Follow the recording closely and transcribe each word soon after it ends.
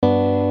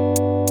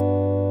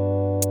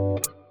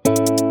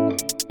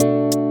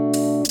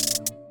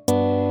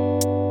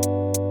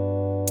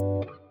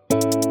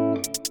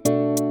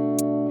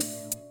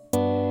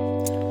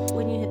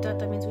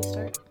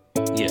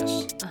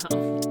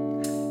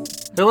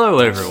Hello,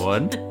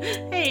 everyone.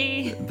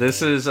 Hey.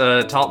 This is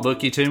Talk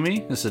Booky to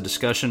Me. This is a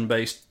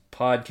discussion-based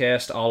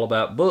podcast all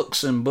about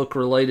books and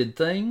book-related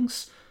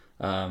things.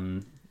 I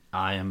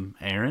am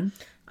Aaron.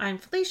 I'm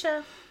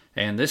Felicia.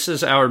 And this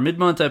is our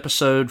mid-month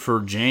episode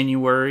for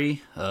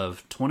January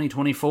of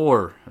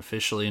 2024,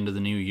 officially into the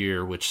new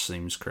year, which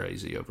seems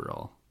crazy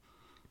overall.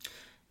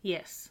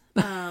 Yes.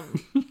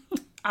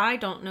 I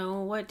don't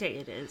know what day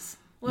it is.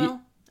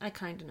 Well, I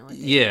kind of know what day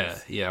it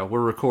is. Yeah. We're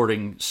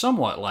recording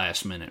somewhat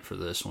last minute for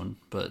this one,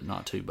 but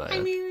not too bad. I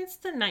mean, it's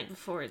the night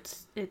before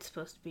it's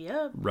supposed to be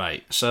up.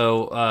 Right.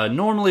 So,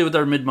 normally with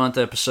our mid-month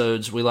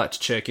episodes, we like to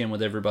check in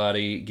with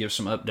everybody, give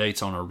some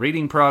updates on our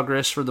reading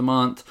progress for the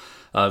month,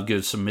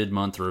 give some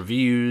mid-month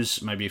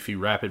reviews, maybe a few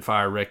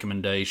rapid-fire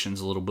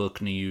recommendations, a little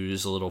book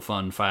news, a little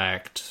fun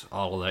fact,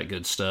 all of that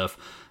good stuff.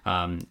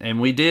 And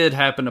we did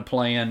happen to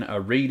plan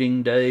a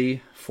reading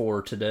day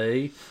for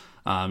today,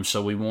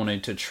 so we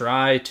wanted to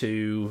try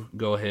to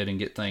go ahead and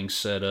get things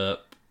set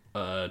up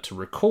to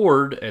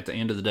record at the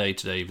end of the day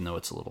today, even though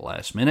it's a little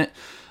last minute,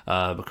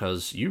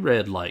 because you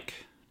read like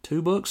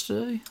 2 books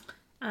today?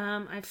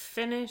 I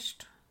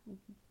finished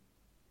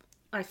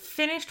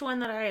one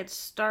that I had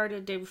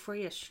started day before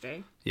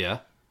yesterday. Yeah.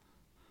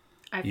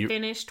 I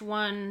finished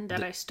one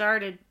that I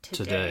started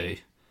today.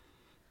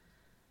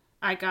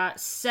 I got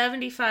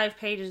 75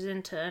 pages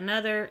into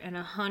another and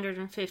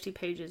 150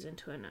 pages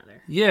into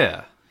another.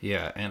 Yeah.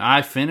 And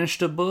I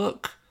finished a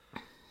book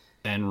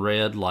and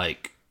read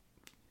like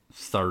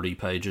 30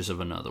 pages of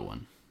another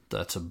one.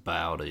 That's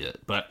about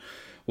it. But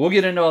we'll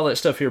get into all that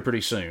stuff here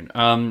pretty soon.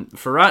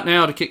 For right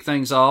now, to kick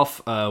things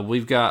off,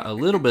 we've got a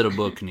little bit of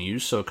book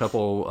news. So a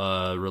couple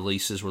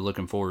releases we're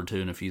looking forward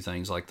to and a few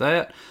things like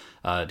that.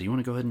 Do you want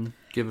to go ahead and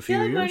give a few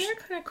of yours? Yeah, mine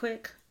are kind of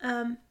quick.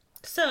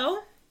 So,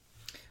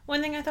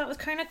 one thing I thought was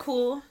kind of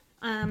cool,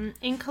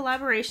 in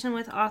collaboration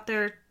with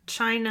author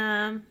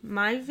China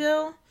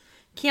Miéville,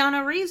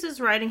 Keanu Reeves is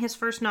writing his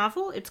first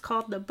novel. It's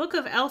called The Book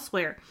of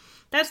Elsewhere.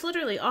 That's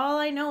literally all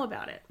I know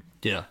about it.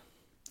 Yeah.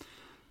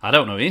 I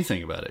don't know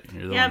anything about it.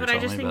 You're the one who but I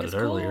told just me think about it's it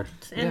cool. earlier.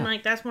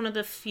 And that's one of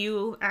the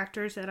few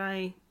actors that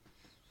I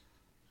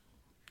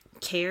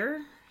care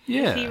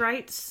if he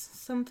writes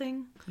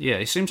something. Yeah,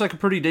 he seems like a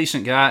pretty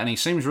decent guy, and he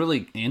seems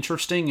really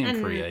interesting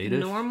and creative.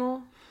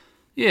 Normal.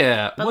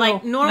 Yeah, but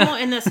like normal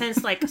in the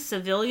sense like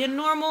civilian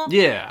normal.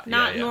 Yeah,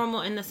 not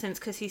normal in the sense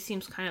because he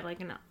seems kind of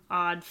like an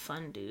odd,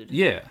 fun dude.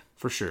 Yeah,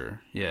 for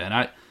sure. Yeah,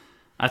 and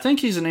I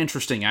think he's an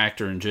interesting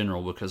actor in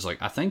general because like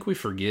I think we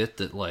forget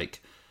that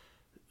like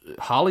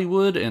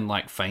Hollywood and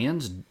like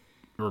fans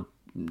or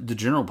the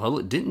general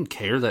public didn't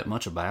care that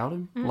much about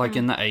him. Mm-mm. Like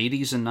in the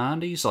 80s and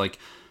 90s, like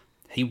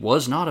he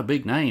was not a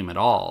big name at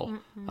all.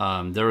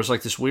 There was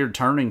like this weird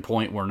turning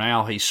point where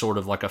now he's sort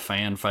of like a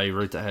fan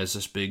favorite that has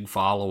this big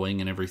following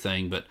and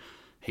everything, but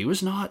he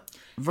was not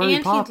very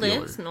popular. And he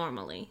lives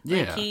normally.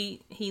 Yeah. Like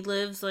he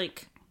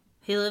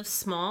lives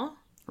small.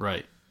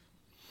 Right.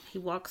 He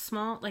walks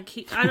small. Like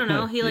I don't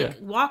know, he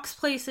walks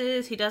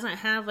places. He doesn't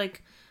have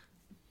like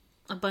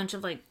a bunch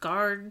of like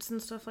guards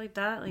and stuff like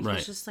that. Like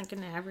he's just like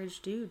an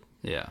average dude.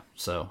 Yeah.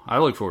 So I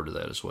look forward to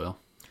that as well.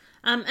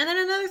 And then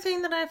another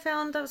thing that I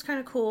found that was kind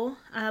of cool,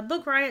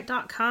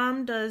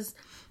 BookRiot.com does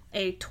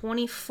a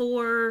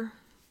 24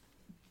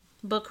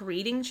 book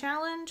reading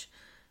challenge.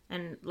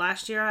 And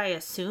last year I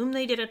assume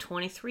they did a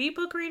 23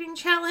 book reading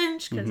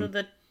challenge because of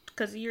the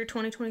year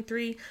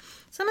 2023.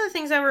 Some of the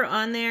things that were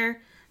on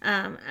there,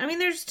 I mean,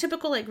 there's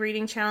typical like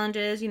reading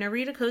challenges,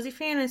 read a cozy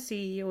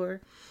fantasy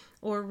or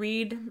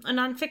read a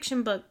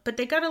nonfiction book, but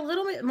they got a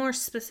little bit more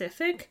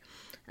specific.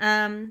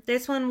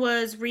 This one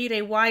was read a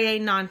YA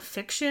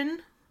nonfiction.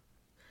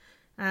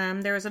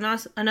 There was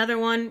another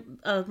one,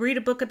 read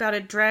a book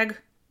about drag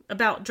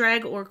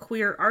or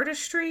queer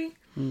artistry.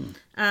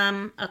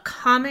 A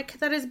comic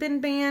that has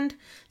been banned.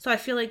 So I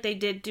feel like they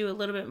did do a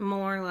little bit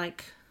more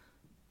like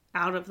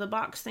out of the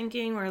box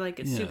thinking, where like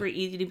it's super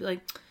easy to be like,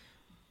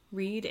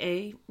 read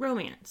a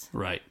romance.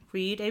 Right.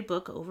 Read a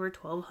book over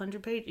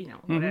 1,200 pages,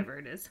 whatever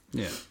it is.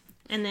 Yeah.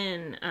 And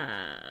then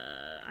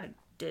I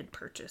did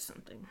purchase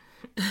something.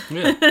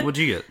 Yeah. What'd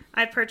you get?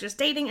 I purchased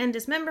Dating and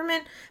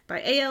Dismemberment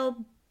by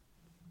A.L.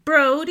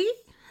 Brody.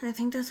 I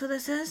think that's what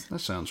this is. That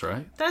sounds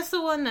right. That's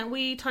the one that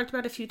we talked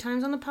about a few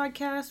times on the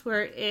podcast,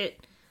 where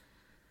it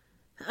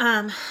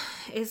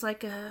is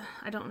like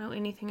I don't know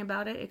anything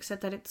about it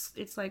except that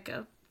it's like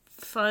a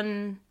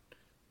fun,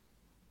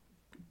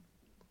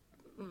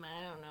 I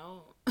don't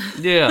know.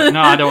 Yeah,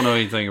 no, I don't know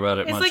anything about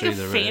it much either. It's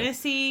like a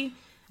fantasy.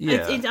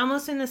 Yeah. It's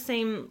almost in the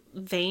same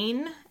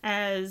vein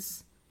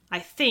as, I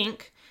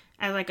think,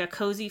 as like a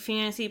cozy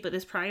fantasy, but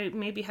this probably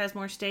maybe has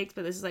more stakes,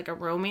 but this is like a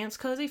romance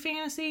cozy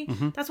fantasy.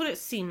 Mm-hmm. That's what it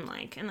seemed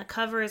like. And the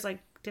cover is like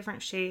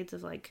different shades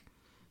of like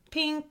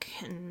pink,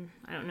 and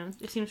I don't know.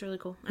 It seems really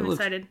cool. I'm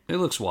excited. It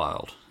looks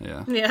wild.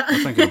 Yeah. Yeah.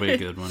 I think it'll be a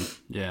good one.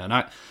 Yeah. And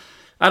I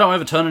don't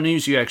have a ton of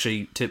news. You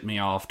actually tipped me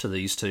off to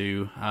these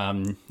two.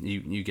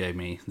 You gave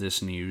me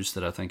this news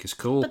that I think is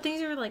cool. But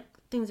these are like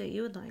things that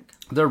you would like.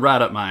 They're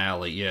right up my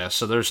alley, yeah.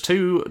 So there's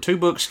two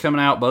books coming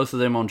out, both of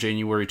them on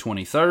January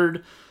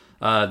 23rd.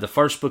 The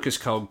first book is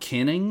called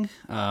Kenning,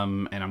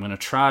 and I'm going to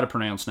try to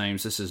pronounce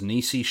names. This is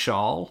Nisi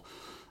Shawl.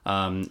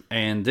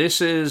 And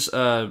this is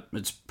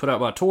it's put out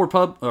by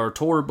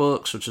Tor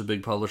Books, which is a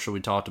big publisher we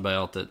talked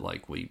about that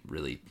like we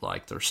really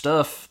like their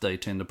stuff. They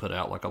tend to put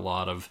out like a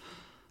lot of,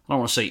 I don't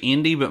want to say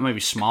indie, but maybe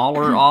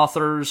smaller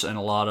authors, and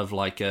a lot of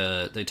like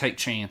they take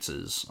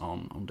chances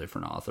on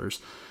different authors.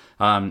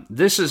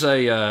 This is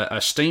a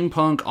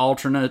steampunk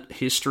alternate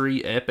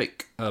history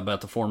epic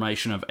about the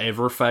formation of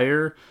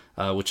Everfair,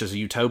 which is a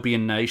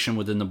utopian nation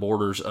within the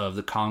borders of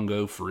the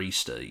Congo Free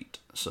State.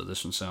 So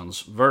this one sounds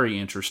very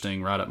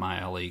interesting, right up my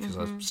alley, because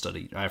I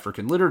study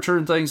African literature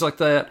and things like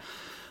that.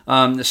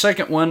 The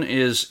second one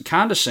is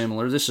kind of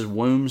similar. This is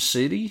Womb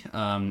City.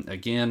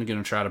 Again,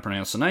 going to try to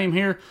pronounce the name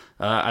here.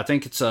 I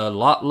think it's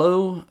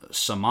Lotlo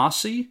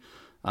Samasi.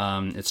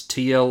 It's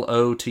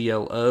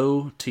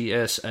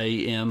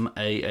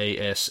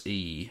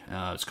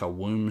TlotloTSAMAASE. It's called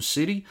Womb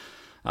City.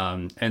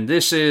 And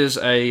this is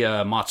a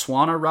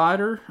Botswana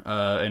writer,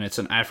 and it's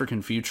an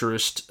African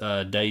futurist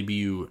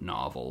debut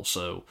novel.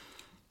 So,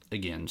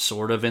 again,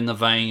 sort of in the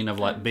vein of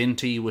like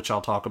Binti, which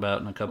I'll talk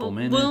about in a couple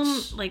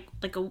minutes. Womb,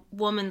 like a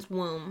woman's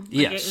womb.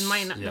 Like yes, it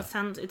might not. It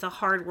sounds. It's a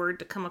hard word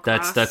to come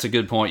across. That's a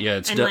good point. Yeah,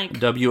 it's like,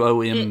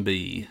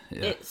 WOMB.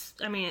 Yeah.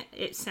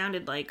 It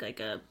sounded like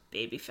a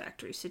baby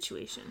factory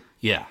situation.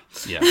 Yeah.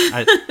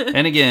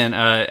 And again,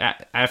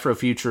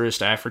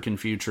 Afrofuturist, African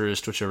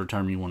futurist, whichever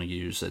term you want to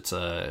use, it's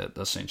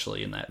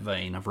essentially in that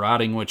vein of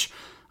writing, which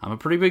I'm a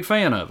pretty big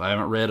fan of. I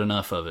haven't read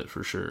enough of it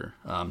for sure.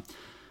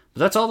 But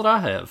that's all that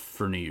I have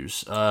for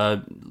news.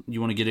 You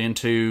want to get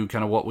into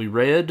kind of what we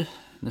read in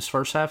this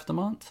first half of the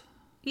month?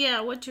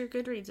 Yeah, what's your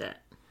Goodreads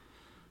at?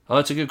 Oh,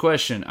 that's a good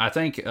question. I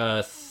think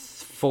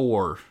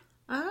 4.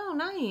 Oh,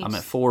 nice. I'm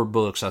at 4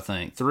 books, I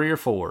think. 3 or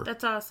 4.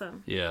 That's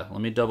awesome. Yeah,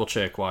 let me double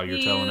check while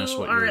you're telling us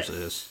what yours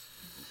is.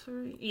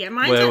 3. Yeah,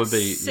 mine's at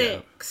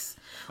 6,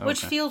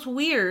 which feels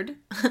weird.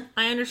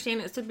 I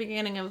understand it's the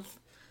beginning of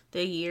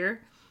the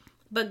year,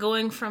 but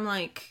going from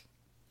like,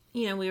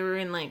 we were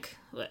in like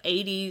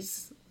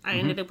 80s. I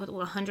ended up with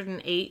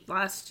 108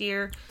 last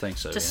year. I think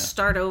so, to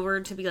start over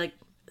to be like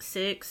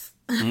 6.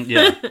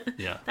 Yeah.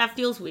 That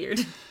feels weird.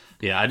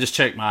 Yeah, I just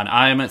checked mine.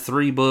 I am at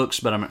 3 books,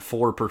 but I'm at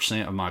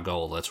 4% of my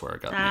goal. That's where I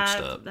got mixed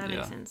up. That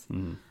makes sense.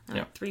 I'm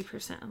at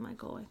 3% of my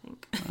goal, I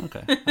think.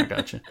 Okay, I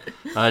got you.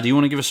 Do you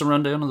want to give us a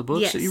rundown of the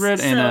books that you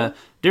read? And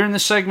during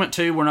this segment,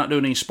 too, we're not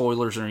doing any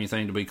spoilers or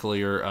anything, to be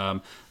clear.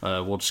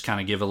 We'll just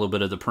kind of give a little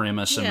bit of the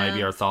premise and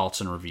maybe our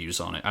thoughts and reviews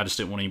on it. I just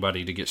didn't want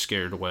anybody to get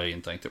scared away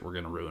and think that we're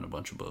going to ruin a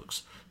bunch of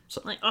books. So.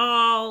 Like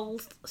all 9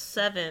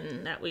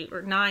 that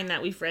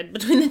we've read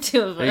between the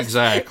two of us.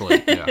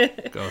 Exactly. Yeah.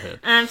 Go ahead.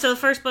 So the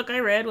first book I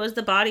read was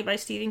The Body by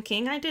Stephen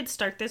King. I did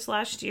start this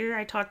last year.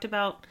 I talked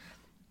about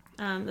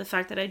the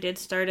fact that I did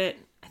start it.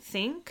 I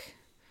think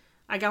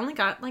I only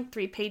got like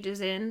 3 pages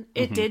in.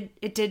 It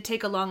did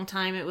take a long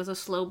time. It was a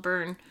slow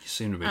burn. You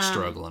seem to be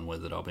struggling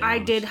with it. I'll be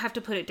honest. I did have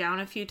to put it down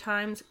a few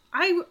times.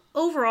 I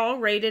overall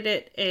rated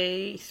it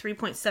a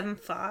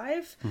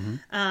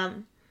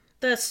 3.75.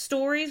 The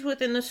stories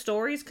within the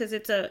stories, because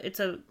it's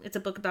a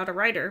book about a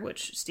writer,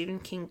 which Stephen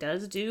King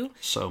does do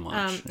so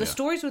much. The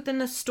stories within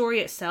the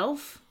story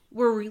itself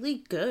were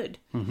really good,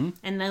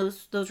 and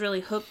those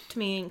really hooked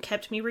me and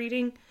kept me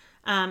reading.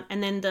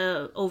 And then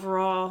the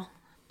overall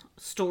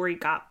story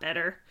got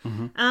better.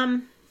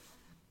 I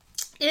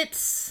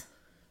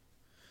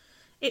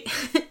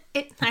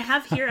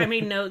have here, I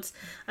made notes.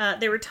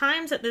 There were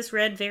times that this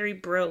read very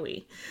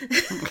bro-y.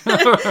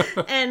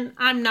 And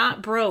I'm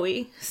not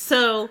bro-y,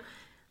 so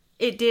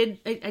it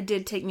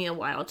did take me a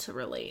while to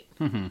relate.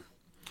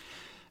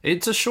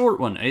 It's a short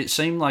one. It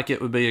seemed like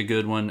it would be a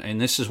good one, and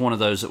this is one of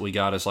those that we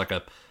got as like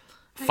a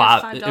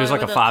 $5. It was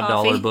like a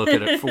 $5 book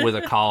with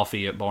a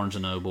coffee at Barnes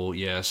and Noble.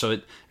 Yeah, so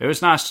it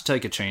was nice to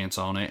take a chance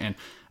on it, and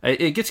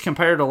it gets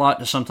compared a lot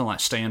to something like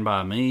Stand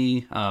By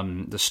Me.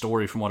 The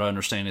story, from what I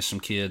understand, is some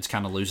kids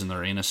kind of losing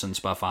their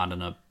innocence by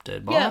finding a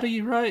dead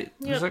body. Right?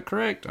 Yep. Is that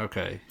correct?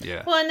 Okay.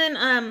 Yeah. Well, and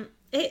then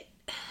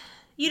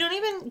you don't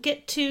even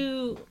get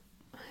to.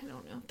 I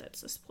don't know if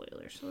that's a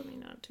spoiler, so let me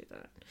not do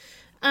that.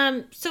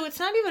 So it's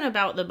not even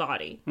about the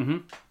body.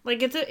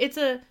 Like it's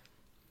a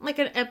like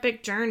an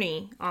epic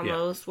journey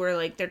almost, where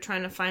like they're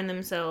trying to find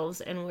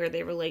themselves and where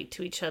they relate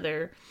to each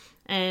other,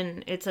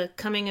 and it's a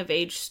coming of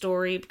age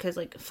story because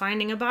like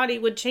finding a body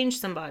would change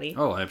somebody.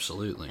 Oh,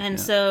 absolutely. And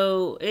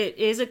so it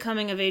is a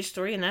coming of age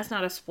story, and that's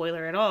not a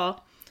spoiler at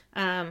all.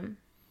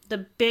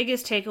 The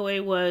biggest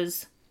takeaway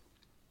was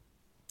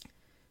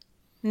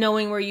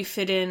knowing where you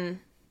fit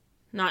in.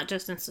 Not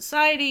just in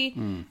society,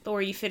 but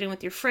where you fit in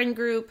with your friend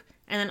group,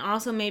 and then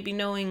also maybe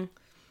knowing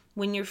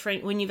when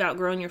you've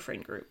outgrown your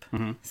friend group.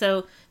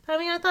 So,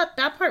 I thought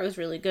that part was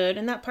really good,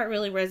 and that part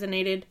really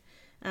resonated.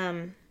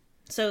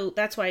 So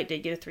that's why it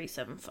did get a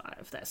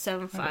 3.75. That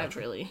 7.5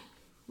 really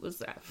was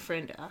that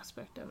friend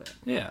aspect of it.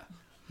 Yeah.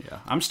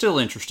 I'm still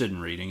interested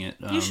in reading it.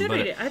 You should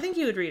read it. I think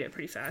you would read it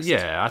pretty fast.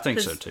 Yeah, I think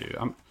so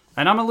too.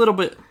 And I'm a little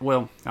bit,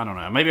 well, I don't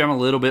know, maybe I'm a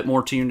little bit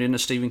more tuned into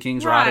Stephen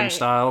King's writing Right.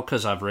 style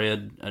because I've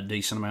read a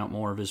decent amount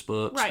more of his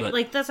books. Right, But,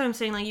 like, that's what I'm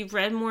saying. Like, you've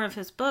read more of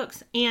his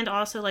books, and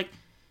also, like,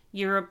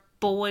 you're a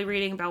boy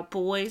reading about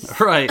boys.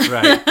 right.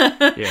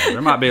 Yeah,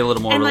 there might be a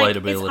little more And, like,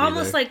 relatability it's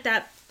almost there. like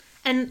that.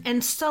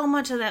 And so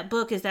much of that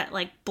book is that,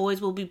 like, boys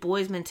will be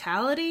boys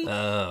mentality.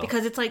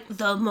 Because it's, like,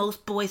 the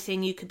most boy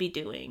thing you could be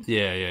doing.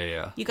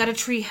 Yeah. You got a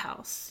tree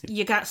house.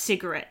 You got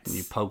cigarettes.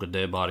 You poke a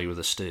dead body with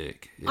a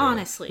stick. Yeah.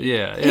 Honestly.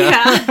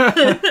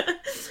 Yeah.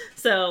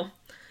 So,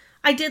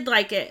 I did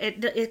like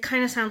it. It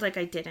kind of sounds like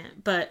I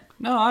didn't, but...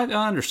 No, I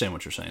understand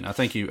what you're saying. I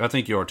think you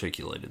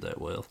articulated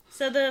that well.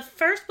 So, the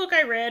first book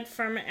I read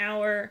from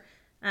our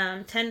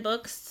 10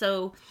 books,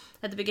 so...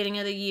 At the beginning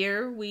of the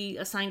year, we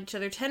assigned each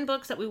other 10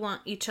 books that we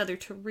want each other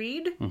to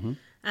read. Mm-hmm.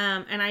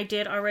 And I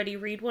did already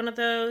read one of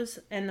those.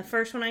 And the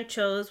first one I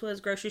chose was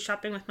Grocery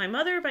Shopping with My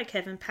Mother by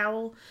Kevin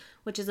Powell,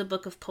 which is a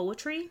book of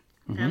poetry.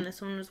 Mm-hmm. This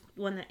one was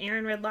one that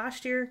Aaron read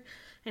last year,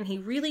 and he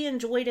really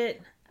enjoyed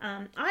it.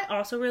 I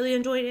also really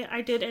enjoyed it. I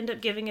did end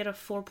up giving it a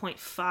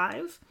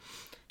 4.5.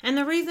 And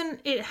the reason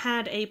it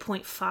had a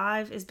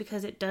 0.5 is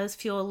because it does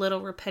feel a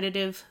little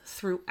repetitive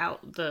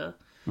throughout the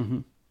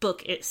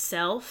book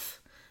itself.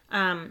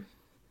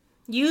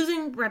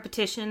 Using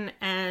repetition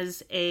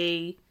as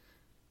a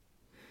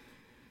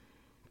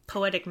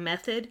poetic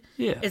method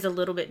is a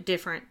little bit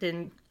different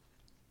than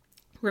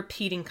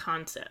repeating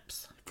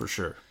concepts. For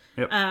sure.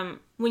 Yep.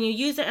 When you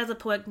use it as a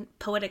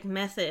poetic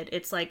method,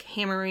 it's like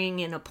hammering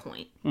in a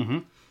point. Mm-hmm.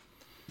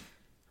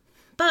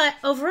 But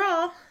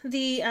overall,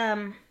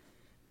 the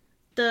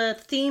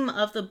theme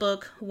of the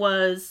book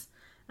was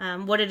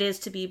what it is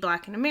to be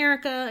Black in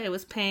America. It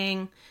was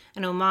paying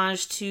an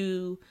homage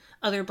to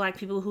other Black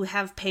people who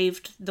have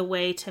paved the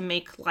way to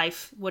make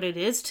life what it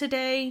is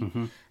today.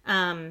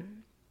 Mm-hmm.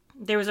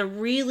 There was a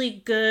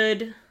really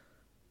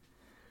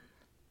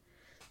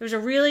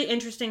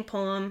interesting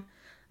poem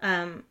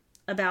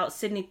about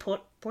Sidney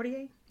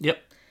Poitier.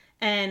 Yep.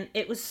 And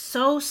it was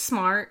so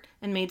smart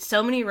and made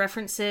so many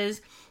references.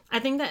 I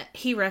think that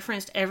he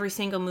referenced every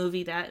single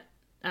movie that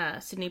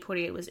Sidney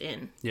Poitier was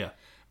in. Yeah.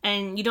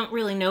 And you don't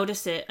really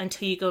notice it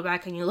until you go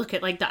back and you look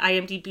at, like, the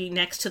IMDb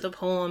next to the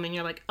poem, and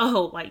you're like,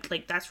 oh,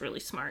 like that's really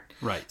smart.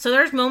 Right. So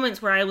there's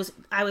moments where I was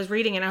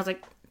reading it, and I was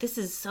like, this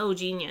is so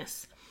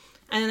genius.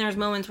 And then there's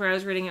moments where I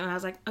was reading it, and I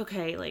was like,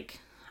 okay, like,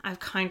 I've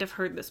kind of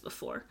heard this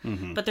before.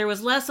 Mm-hmm. But there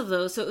was less of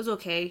those, so it was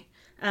okay.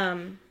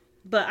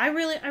 But I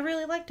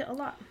really liked it a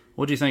lot.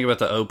 What do you think about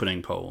the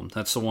opening poem?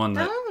 That's the one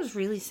That one was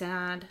really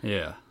sad.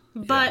 Yeah.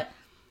 But...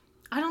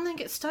 I don't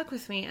think it stuck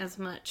with me as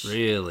much.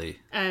 Really?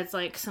 As,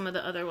 like, some of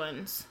the other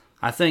ones.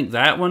 I think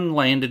that one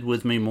landed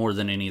with me more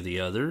than any of the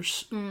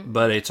others.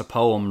 But it's a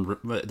poem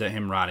that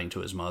him writing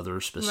to his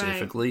mother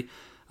specifically.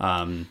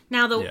 Right.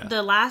 Now,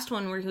 the last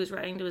one where he was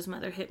writing to his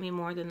mother hit me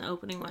more than the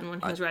opening one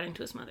when he was writing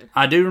to his mother.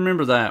 I do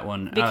remember that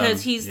one.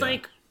 Because he's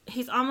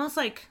almost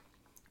like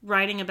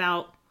writing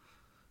about,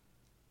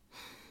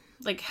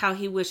 like, how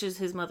he wishes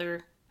his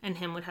mother and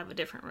him would have a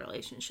different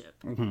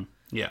relationship. Mm-hmm.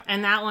 Yeah.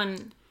 And that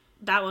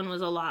one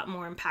was a lot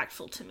more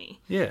impactful to me.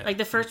 Yeah. Like,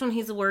 the first one,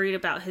 he's worried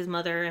about his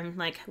mother and,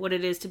 like, what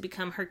it is to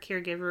become her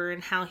caregiver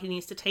and how he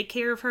needs to take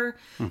care of her.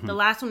 Mm-hmm. The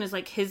last one is,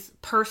 like, his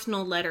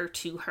personal letter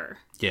to her.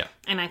 Yeah.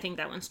 And I think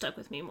that one stuck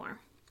with me more.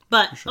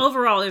 But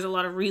overall, there's a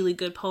lot of really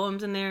good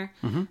poems in there.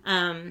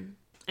 Mm-hmm.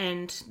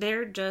 And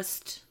they're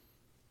just...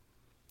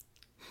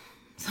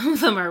 Some of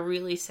them are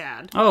really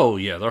sad. Oh,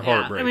 yeah, they're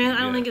heartbreaking. I mean,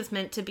 I don't think it's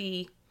meant to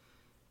be...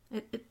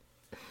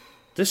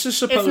 This is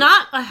supposed. It's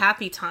not a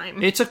happy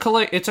time. It's a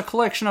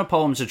collection of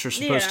poems that you're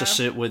supposed to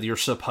sit with. You're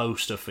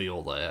supposed to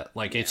feel that,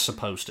 like it's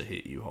supposed to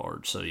hit you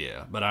hard. So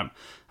yeah, but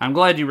I'm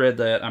glad you read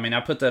that. I mean,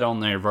 I put that on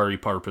there very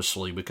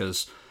purposely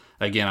because,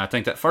 again, I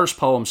think that first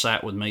poem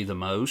sat with me the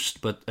most.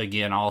 But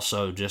again,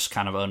 also just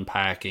kind of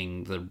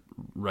unpacking the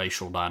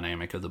racial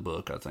dynamic of the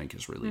book, I think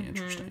is really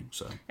interesting.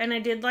 So, and I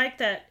did like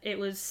that it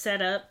was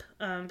set up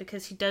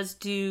because he does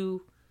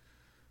do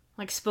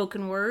like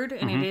spoken word,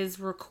 and it is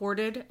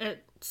recorded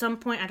at some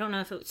point. I don't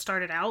know if it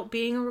started out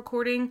being a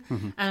recording,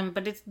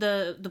 but it's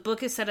the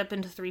book is set up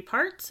into 3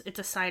 parts. It's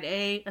a side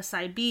A, a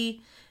side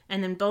B,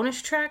 and then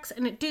bonus tracks.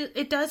 And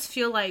it does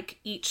feel like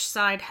each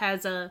side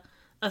has a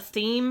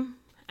theme,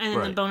 and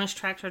then the bonus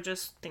tracks are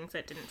just things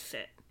that didn't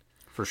fit.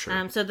 For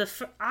sure. So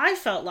I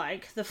felt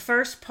like the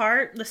first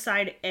part, the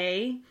side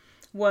A,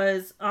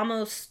 was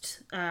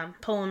almost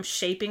poems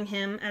shaping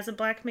him as a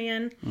black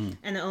man,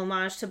 and the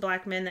homage to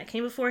black men that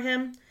came before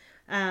him.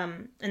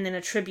 And then a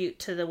tribute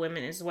to the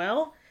women as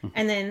well.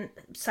 And then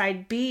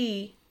side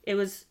B, it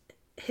was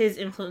his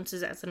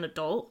influences as an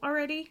adult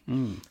already.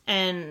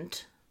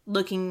 And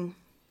looking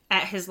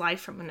at his life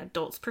from an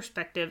adult's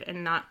perspective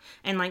and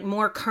like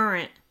more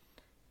current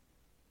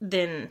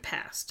than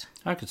past.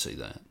 I could see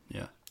that,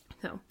 yeah.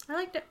 So, I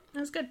liked it. It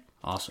was good.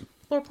 Awesome.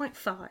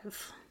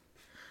 4.5.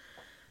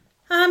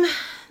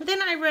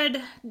 Then I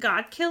read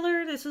God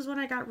Killer. This was one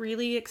I got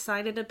really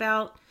excited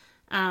about.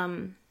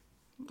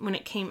 When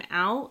it came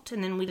out,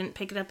 and then we didn't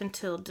pick it up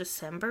until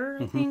December,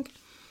 I think.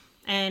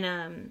 And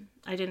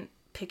I didn't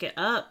pick it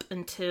up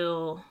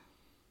until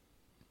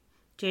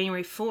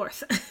January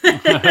 4th.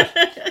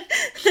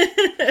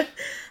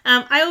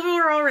 I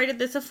overall rated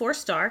this a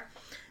 4-star.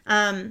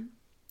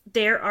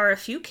 There are a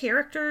few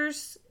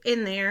characters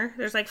in there.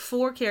 There's like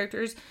 4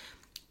 characters.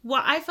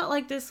 What I felt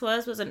like this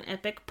was an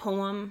epic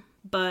poem,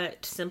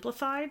 but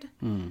simplified.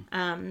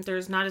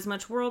 There's not as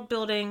much world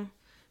building.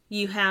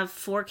 You have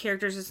 4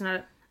 characters. It's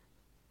not...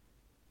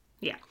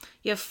 Yeah.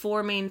 You have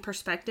 4 main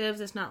perspectives.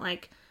 It's not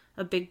like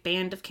a big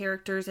band of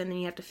characters and then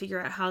you have to figure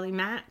out how they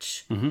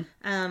match.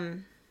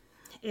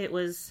 It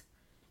was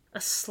a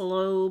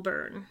slow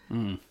burn.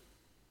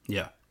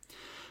 Yeah.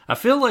 I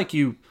feel like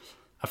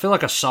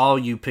I saw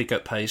you pick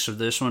up pace of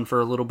this one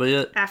for a little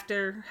bit.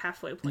 After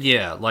halfway point.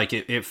 Yeah, like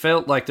it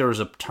felt like there was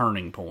a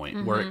turning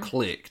point where it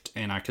clicked,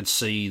 and I could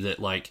see that,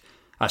 like,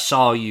 I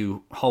saw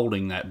you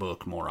holding that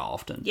book more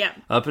often. Yeah.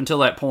 Up until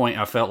that point,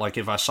 I felt like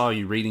if I saw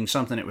you reading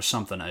something, it was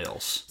something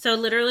else. So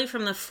literally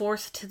from the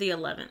 4th to the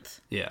 11th.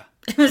 Yeah.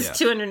 It was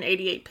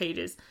 288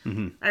 pages.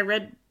 I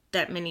read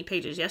that many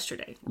pages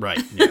yesterday.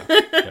 Right, yeah.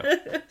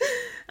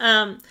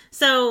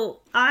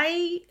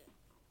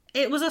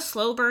 It was a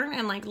slow burn,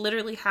 and like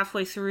literally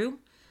halfway through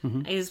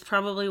is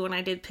probably when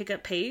I did pick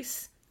up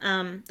pace.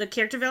 The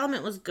character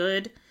development was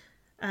good.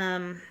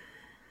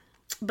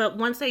 But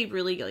once they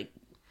really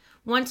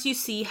once you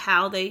see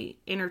how they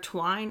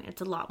intertwine,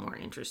 it's a lot more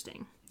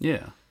interesting.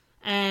 Yeah.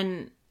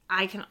 And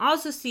I can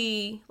also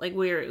see like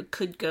where it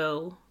could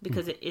go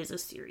because it is a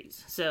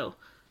series. So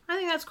I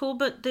think that's cool.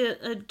 But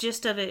the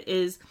gist of it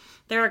is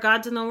there are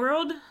gods in the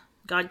world,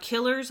 god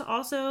killers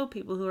also,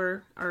 people who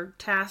are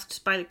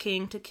tasked by the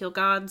king to kill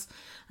gods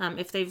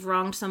if they've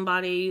wronged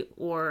somebody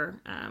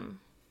or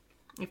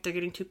if they're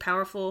getting too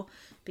powerful,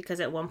 because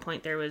at one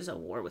point there was a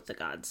war with the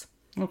gods.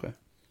 Okay.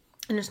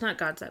 And it's not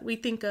gods that we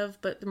think of,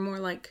 but they're more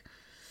like,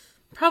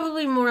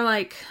 probably more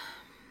like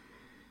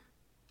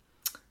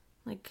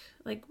in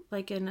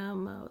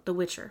The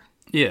Witcher.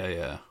 Yeah,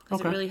 yeah.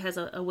 Because it really has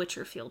a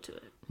Witcher feel to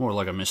it. More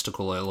like a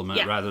mystical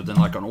element rather than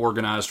like an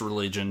organized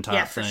religion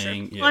type for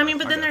thing. Sure. Yeah, well, I mean,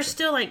 but then they're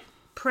still like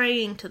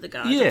praying to the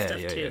gods and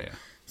stuff too. Yeah.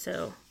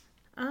 So,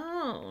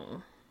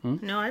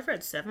 no, I've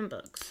read 7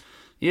 books.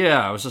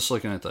 Yeah, I was just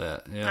looking at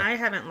that. Yeah, I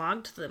haven't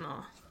logged them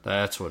all.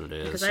 that's what it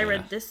is. Because I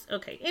read this.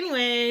 Okay,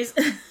 anyways.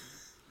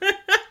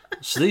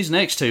 So these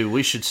next 2,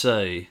 we should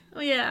say.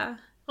 Oh, yeah.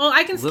 Well,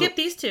 I can skip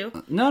these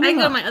 2. No. I can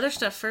go to my other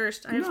stuff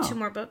first. I have 2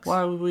 more books.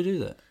 Why would we do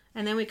that?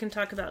 And then we can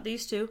talk about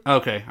these 2.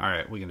 Okay, all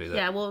right, we can do that.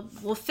 Yeah,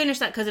 we'll finish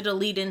that because it'll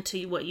lead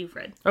into what you've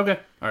read. Okay,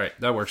 all right,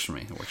 that works for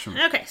me.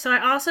 Okay, so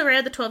I also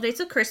read The 12 Days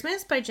of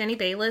Christmas by Jenny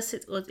Bayliss.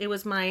 It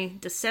was my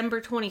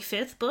December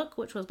 25th book,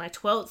 which was my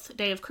 12th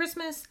day of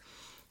Christmas.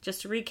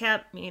 Just to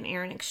recap, me and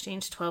Aaron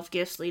exchanged 12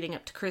 gifts leading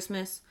up to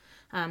Christmas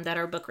that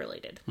are book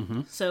related.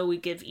 So we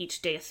give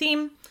each day a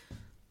theme.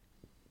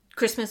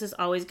 Christmas is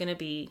always going to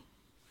be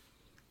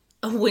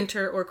a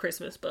winter or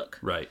Christmas book.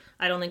 Right.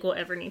 I don't think we'll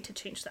ever need to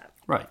change that.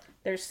 Right.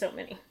 There's so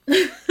many.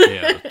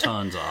 Yeah,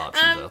 tons of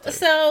options out there.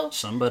 So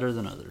some better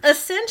than others.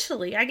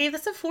 Essentially, I gave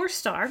this a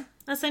 4-star.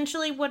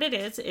 Essentially, what it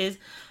is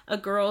a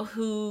girl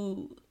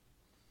who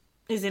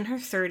is in her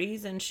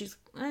 30s, and she's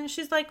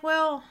like,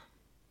 well,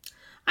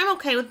 I'm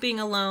okay with being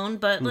alone,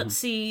 but let's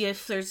see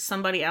if there's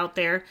somebody out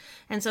there.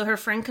 And so her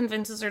friend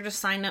convinces her to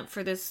sign up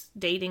for this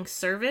dating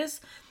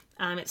service.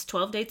 It's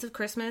 12 Dates of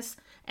Christmas,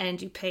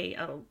 and you pay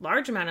a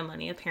large amount of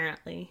money,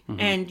 apparently.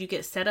 And you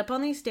get set up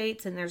on these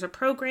dates, and there's a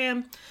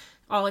program.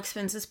 All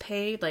expenses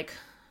paid. Like,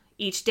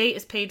 each date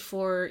is paid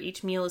for.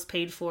 Each meal is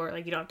paid for.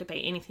 Like, you don't have to pay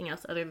anything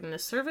else other than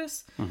this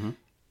service.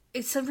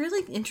 It's a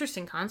really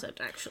interesting concept,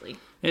 actually.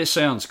 It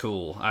sounds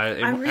cool. I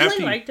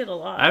really liked it a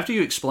lot. After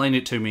you explained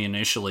it to me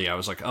initially, I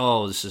was like,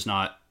 oh, this is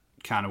not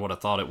kind of what I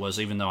thought it was,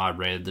 even though I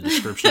read the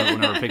description of it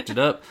whenever I picked it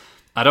up.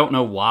 I don't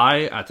know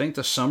why. I think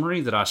the summary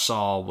that I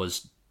saw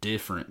was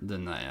different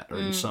than that, or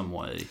in some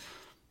way.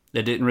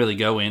 It didn't really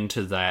go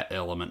into that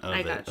element of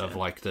it, of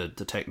like the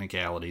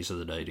technicalities of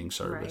the dating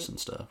service and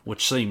stuff,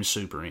 which seems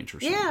super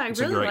interesting. Yeah, I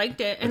really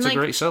liked it. It's a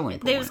great selling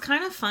point. It was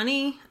kind of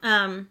funny.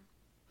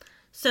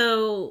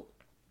 So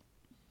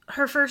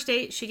her first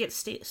date, she gets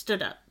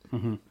stood up.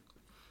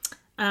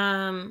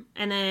 And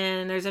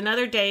then there's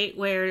another date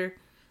where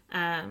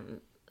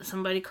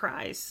somebody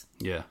cries.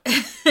 Yeah.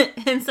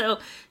 And so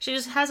she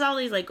just has all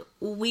these like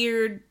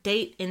weird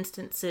date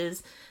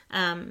instances.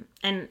 And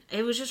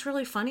it was just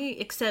really funny,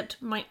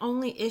 except my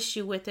only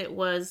issue with it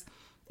was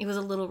a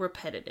little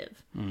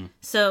repetitive.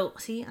 So,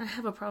 see, I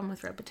have a problem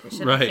with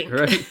repetition, I think.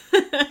 Right.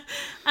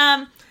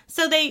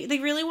 So they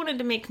really wanted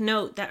to make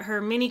note that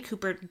her Mini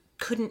Cooper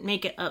couldn't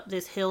make it up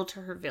this hill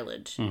to her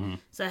village.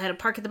 So I had to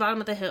park at the bottom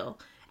of the hill.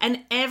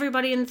 And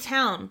everybody in the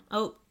town,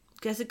 oh,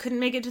 guess it couldn't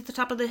make it to the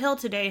top of the hill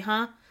today,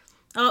 huh?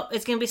 Oh,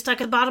 it's going to be stuck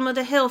at the bottom of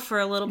the hill for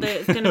a little bit.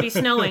 It's going to be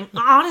snowing.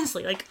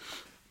 Honestly, like,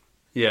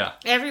 yeah,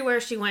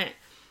 everywhere she went,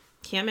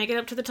 can't make it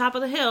up to the top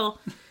of the hill.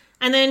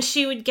 And then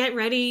she would get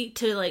ready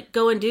to, like,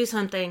 go and do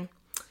something.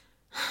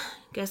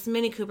 Guess the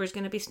Mini Cooper's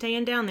going to be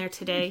staying down there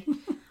today.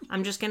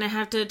 I'm just going to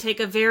have to take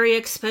a very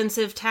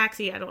expensive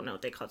taxi. I don't know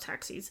what they call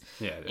taxis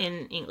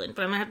in England,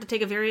 but I'm going to have to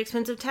take a very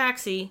expensive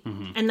taxi.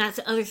 And that's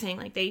the other thing.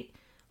 Like, they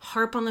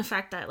harp on the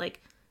fact that,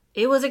 like,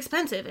 it was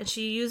expensive, and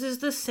she uses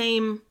the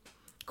same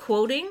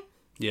quoting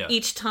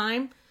each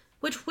time,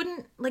 which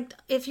wouldn't, like,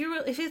 if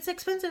it's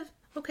expensive,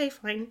 okay,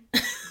 fine.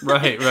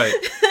 Right.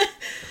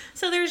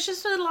 So there's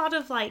just a lot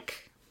of,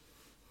 like,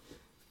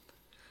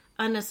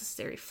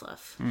 unnecessary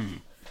fluff.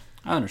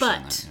 I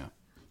understand that, yeah.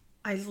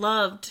 I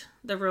loved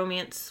the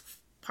romance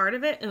part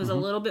of it. It was a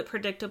little bit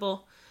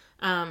predictable.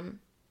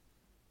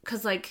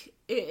 Because, like,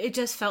 it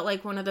just felt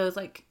like one of those,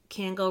 like,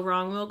 can go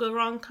wrong, will go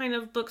wrong kind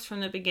of books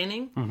from the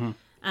beginning.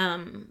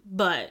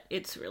 But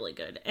it's really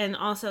good. And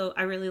also,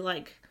 I really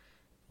like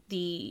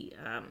the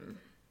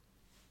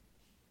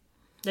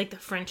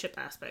friendship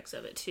aspects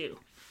of it, too.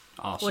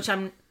 Awesome. Which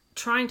I'm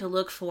trying to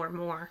look for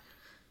more.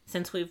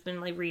 Since we've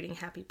been, like, reading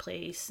Happy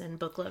Place and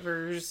Book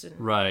Lovers. And...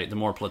 Right, the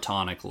more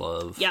platonic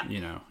love. Yeah.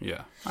 You know,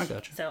 yeah. I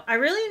got you. So, I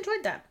really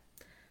enjoyed that.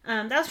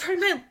 That was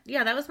probably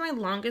that was my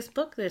longest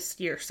book this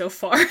year so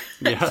far.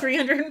 Yeah.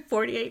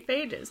 348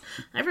 pages.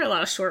 I've read a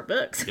lot of short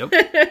books. Yep.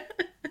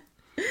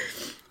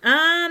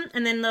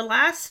 And then the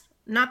last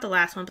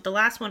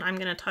one I'm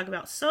going to talk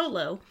about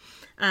solo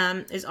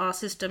is All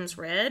Systems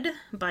Red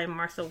by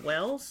Martha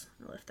Wells.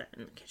 I left that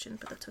in the kitchen,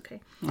 but that's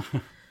okay.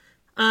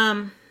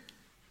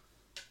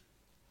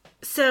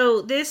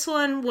 So this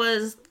one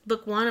was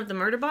book 1 of the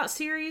Murderbot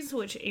series,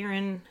 which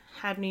Aaron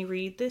had me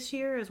read this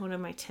year as one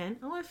of my 10.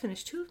 Oh, I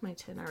finished 2 of my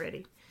 10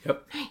 already.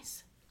 Yep.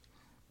 Nice.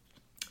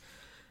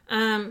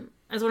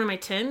 As one of my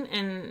 10,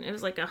 and it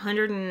was like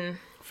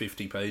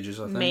 150 pages,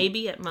 I think.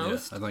 Maybe at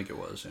most. Yeah, I think it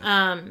was.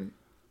 Yeah.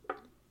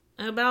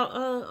 About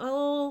a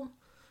little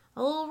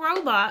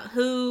robot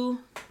who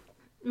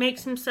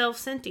makes himself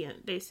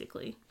sentient,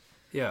 basically.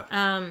 Yeah.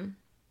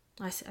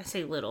 I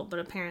say little, but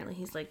apparently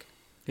he's like...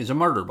 He's a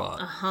murder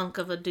bot. A hunk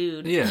of a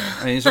dude. Yeah,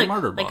 and he's a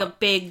murder bot. Like a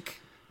big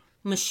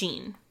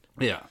machine.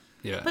 Yeah.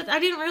 But I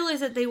didn't realize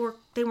that they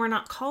were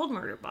not called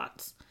murder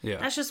bots. Yeah.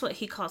 That's just what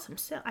he calls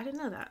himself. I didn't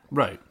know that.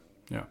 Right.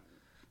 Yeah.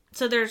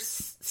 So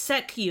there's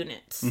sec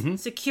units,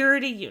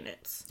 security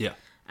units. Yeah.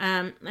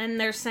 And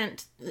they're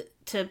sent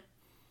to,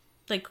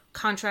 like,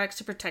 contracts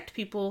to protect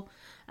people,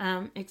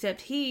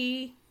 except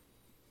he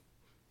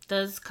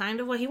does kind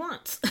of what he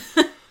wants.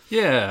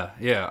 Yeah.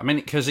 I mean,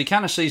 because he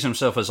kind of sees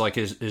himself as, like,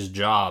 his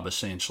job,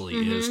 essentially,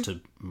 is to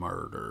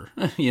murder.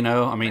 You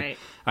know? I mean,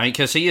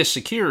 because he is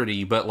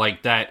security, but,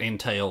 like, that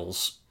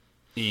entails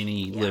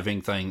any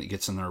living thing that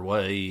gets in their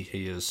way,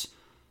 he is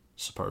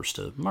supposed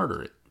to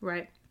murder it.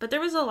 Right. But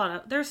there's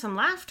some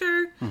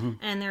laughter,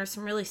 and there are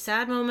some really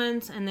sad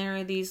moments, and there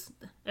are these,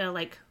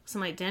 like,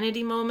 some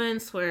identity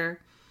moments where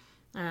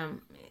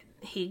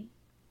he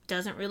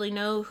doesn't really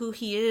know who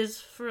he is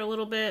for a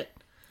little bit.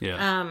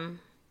 Yeah.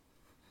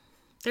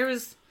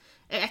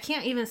 I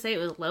can't even say it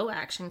was low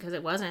action, because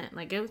it wasn't.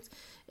 Like,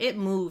 it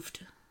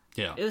moved.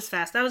 Yeah. It was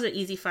fast. That was an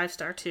easy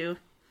 5-star, too.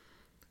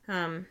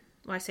 Well,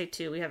 I say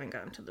 2. We haven't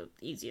gotten to the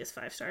easiest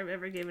 5-star I've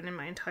ever given in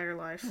my entire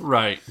life.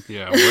 Right.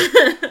 Yeah.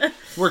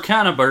 We're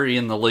kind of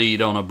burying the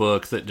lead on a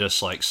book that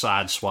just, like,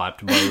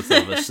 sideswiped both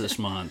of us this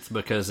month,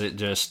 because it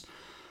just...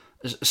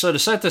 So to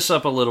set this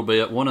up a little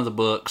bit, one of the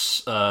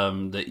books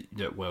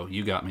well,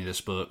 you got me this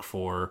book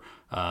for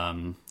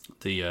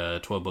the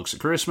 12 Books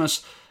at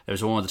Christmas. It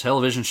was one with the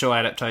television show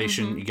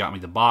adaptation. You got me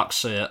the box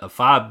set of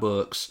 5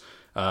 books,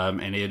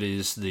 and it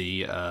is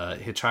the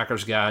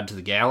Hitchhiker's Guide to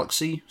the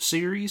Galaxy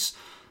series.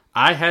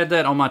 I had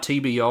that on my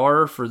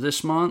TBR for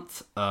this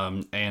month,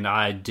 and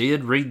I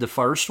did read the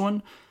first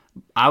one.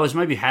 I was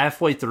maybe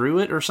halfway through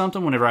it or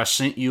something whenever I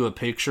sent you a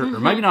picture, or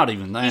maybe not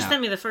even that. You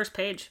sent me the first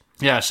page.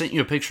 Yeah, I sent you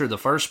a picture of the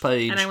first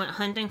page. And I went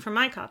hunting for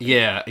my copy.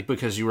 Yeah,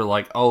 because you were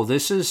like, oh,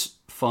 this is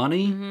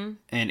funny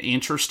and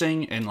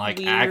interesting and, like,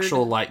 weird.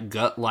 Actual, like,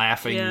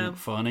 gut-laughing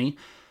funny.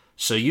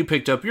 So you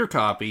picked up your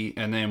copy,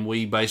 and then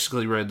we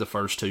basically read the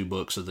first 2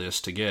 books of this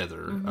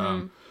together.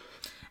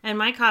 And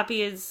my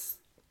copy is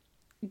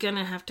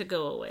gonna have to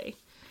go away.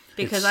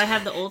 Because I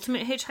have the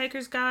Ultimate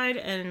Hitchhiker's Guide,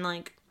 and,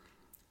 like,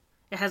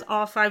 it has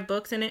all 5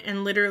 books in it,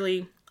 and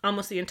literally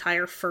almost the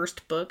entire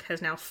first book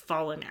has now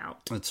fallen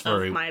out of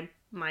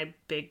my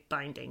big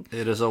binding.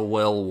 It is a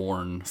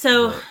well-worn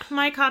book.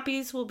 My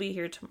copies will be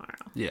here tomorrow.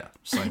 Yeah,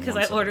 same because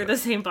I ordered the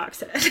same box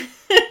set.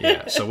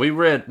 Yeah, so we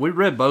read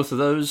both of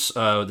those,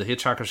 The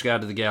Hitchhiker's Guide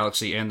to the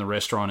Galaxy and The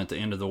Restaurant at the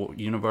End of the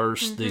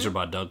Universe. These are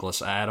by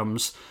Douglas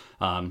Adams.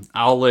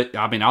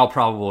 I'll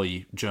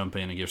probably jump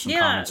in and give some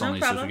comments on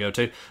these as we go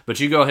too. But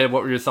you go ahead.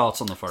 What were your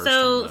thoughts on the first one?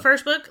 So, the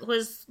first book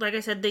was, like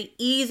I said, the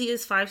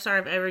easiest 5-star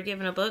I've ever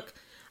given a book.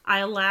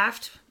 I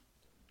laughed.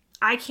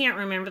 I can't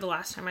remember the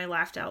last time I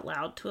laughed out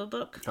loud to a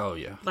book. Oh,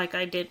 yeah. Like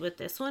I did with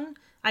this one.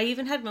 I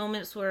even had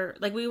moments where,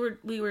 like, we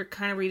were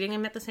kind of reading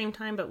them at the same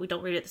time, but we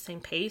don't read at the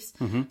same pace.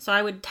 So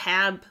I would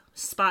tab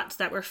spots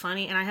that were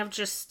funny, and I have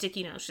just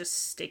sticky notes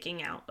just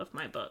sticking out of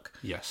my book.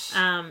 Yes.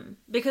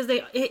 Because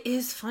it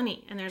is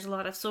funny, and there's a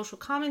lot of social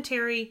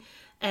commentary,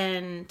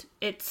 and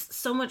it's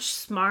so much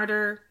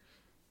smarter.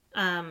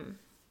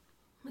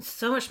 It's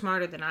so much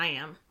smarter than I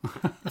am,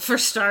 for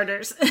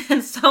starters,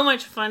 and so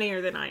much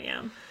funnier than I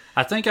am.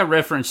 I think I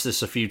referenced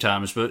this a few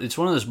times, but it's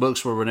one of those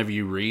books where whenever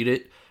you read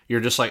it, you're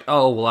just like,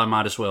 oh, well, I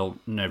might as well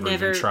never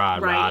even try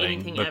write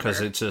writing because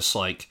ever. it's just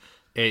like,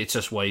 it's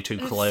just way too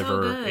It's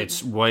clever. so good.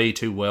 It's way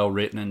too well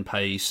written and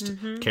paced.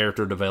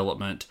 Character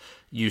development,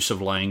 use of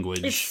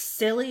language. It's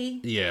silly.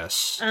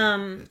 Yes.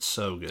 It's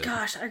so good.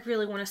 Gosh, I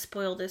really want to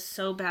spoil this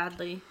so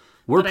badly.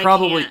 We're but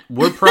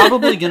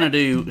probably gonna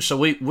do, so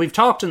we've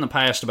talked in the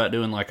past about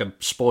doing like a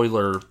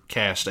spoiler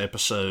cast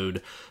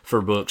episode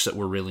for books that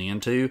we're really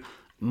into.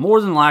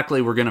 More than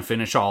likely, we're gonna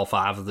finish all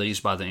 5 of these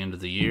by the end of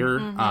the year,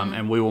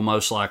 and we will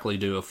most likely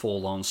do a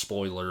full-on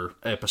spoiler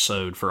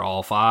episode for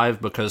all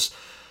 5 because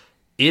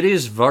it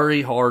is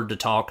very hard to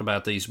talk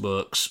about these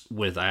books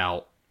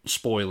without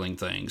spoiling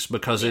things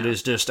because it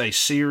is just a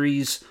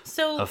series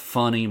of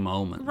funny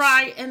moments.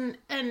 Right,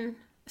 and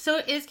so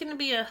it is going to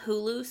be a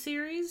Hulu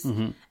series,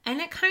 and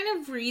it kind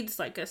of reads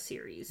like a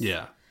series.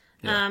 Yeah.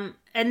 And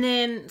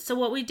then, so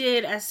what we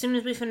did, as soon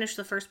as we finished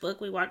the first book,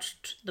 we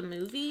watched the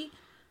movie.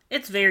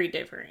 It's very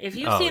different. If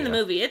you've seen the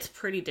movie, it's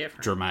pretty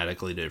different.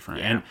 Dramatically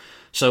different. Yeah. And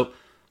so,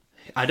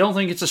 I don't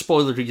think it's a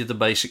spoiler to get the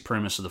basic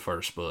premise of the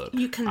first book.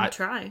 You can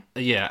try.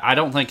 Yeah, I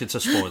don't think it's a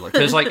spoiler.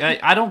 Because, like,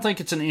 I don't think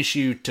it's an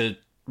issue to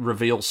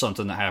reveal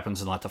something that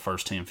happens in, like, the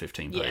first 10,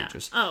 15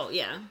 pages. Oh,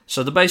 yeah.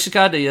 So, the basic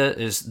idea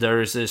is there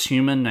is this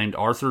human named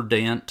Arthur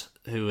Dent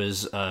who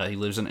is, he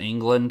lives in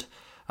England.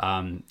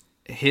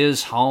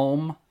 His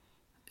home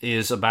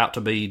is about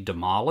to be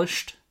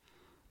demolished.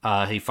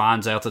 He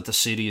finds out that the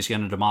city is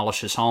going to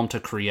demolish his home to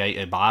create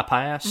a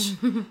bypass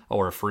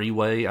or a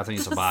freeway. I think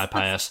it's a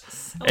bypass.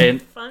 So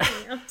funny.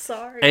 I'm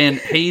sorry. And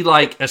he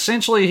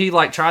essentially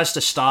tries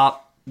to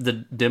stop the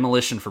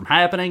demolition from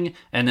happening.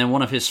 And then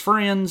one of his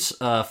friends,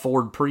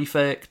 Ford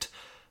Prefect,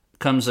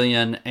 comes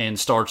in and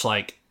starts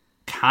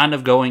kind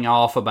of going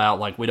off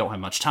about we don't have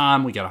much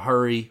time. We got to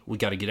hurry. We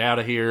got to get out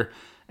of here.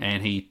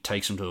 And he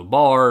takes him to a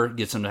bar,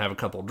 gets him to have a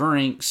couple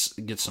drinks,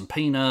 gets some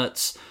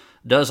peanuts,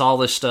 does all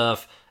this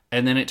stuff.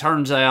 And then it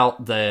turns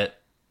out that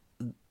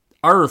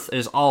Earth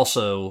is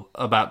also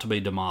about to be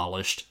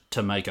demolished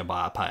to make a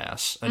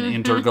bypass, an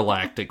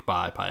intergalactic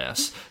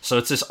bypass. So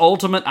it's this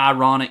ultimate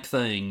ironic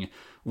thing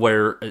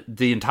where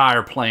the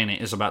entire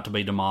planet is about to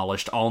be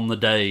demolished on the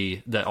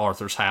day that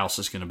Arthur's house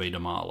is going to be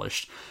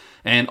demolished.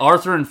 And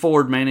Arthur and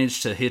Ford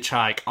manage to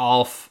hitchhike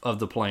off of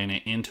the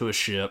planet into a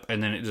ship,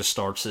 and then it just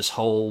starts this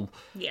whole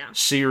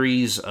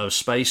series of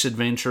space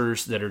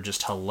adventures that are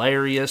just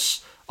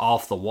hilarious,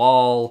 off the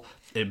wall.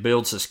 It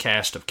builds this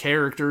cast of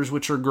characters,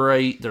 which are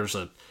great. There's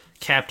a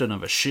captain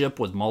of a ship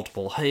with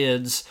multiple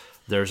heads.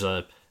 There's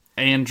a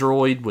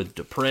android with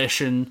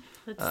depression.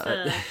 It's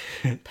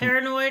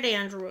paranoid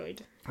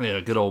android.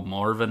 Yeah, good old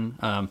Marvin.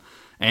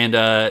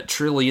 And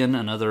Trillion,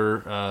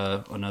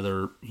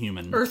 another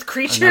human. Earth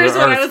creature is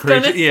what I was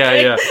going to say.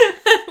 Yeah.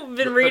 I've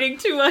been reading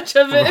too much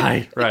of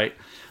it. Right.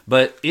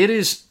 But it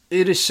is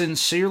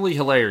sincerely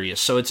hilarious.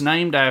 So it's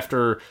named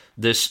after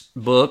this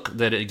book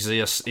that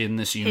exists in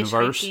this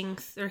universe.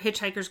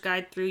 Hitchhiker's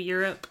Guide Through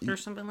Europe or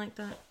something like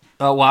that.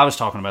 Oh, well, I was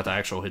talking about the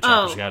actual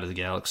Hitchhiker's Guide to the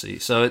Galaxy.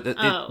 So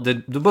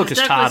the book is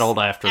titled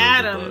after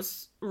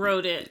Adams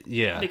wrote it.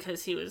 Yeah.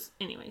 Because he was,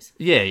 anyways.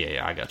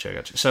 Yeah. I got you.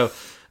 So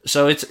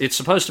it's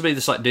supposed to be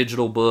this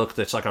digital book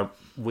that's like a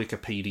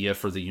Wikipedia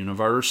for the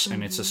universe,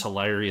 and it's this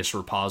hilarious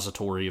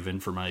repository of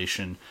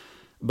information.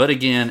 But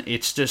again,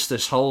 it's just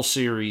this whole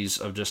series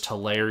of just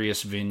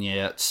hilarious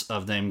vignettes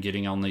of them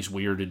getting on these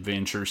weird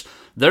adventures.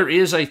 There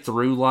is a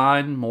through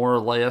line, more or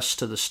less,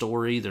 to the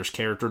story. There's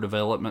character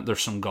development.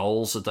 There's some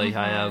goals that they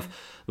have.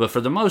 But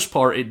for the most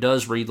part, it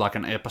does read like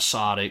an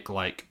episodic,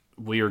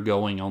 we are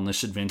going on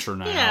this adventure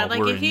now. Yeah,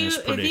 we're in this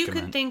predicament. If you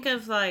could think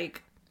of,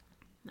 like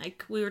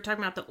we were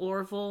talking about the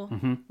Orville,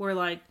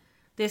 where,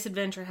 this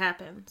adventure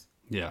happens.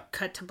 Yeah.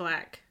 Cut to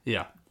black.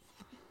 Yeah.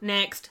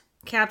 Next.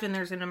 Captain,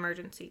 there's an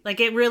emergency.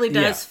 It really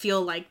does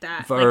feel like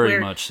that.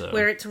 Very much so.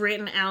 Where it's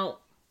written out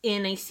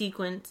in a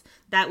sequence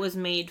that was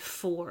made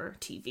for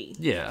TV.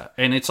 Yeah,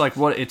 and it's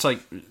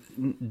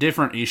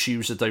different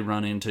issues that they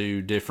run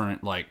into,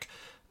 different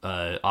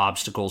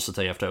obstacles that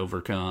they have to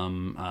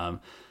overcome.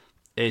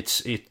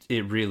 It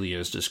really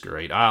is just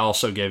great. I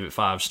also gave it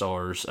 5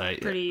 stars.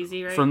 Pretty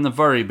easy, right? From the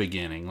very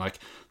beginning,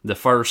 the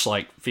first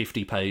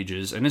 50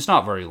 pages, and it's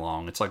not very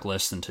long. It's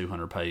less than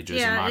 200 pages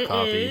in my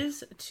copy. Yeah, it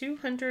is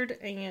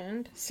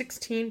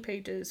 216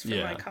 pages for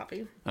my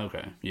copy.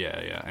 Okay,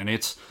 yeah, and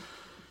it's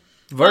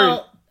very...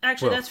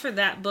 Actually, that's for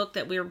that book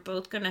that we were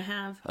both going to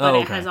have, but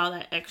it has all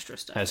that extra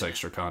stuff. Has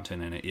extra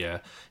content in it, yeah.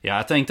 Yeah,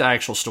 I think the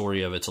actual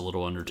story of it's a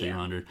little under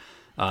 200.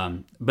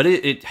 But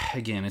it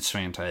again, it's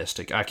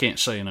fantastic. I can't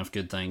say enough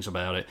good things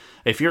about it.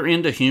 If you're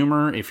into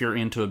humor, if you're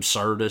into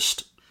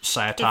absurdist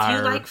satire,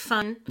 if you like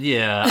fun,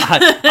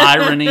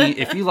 irony,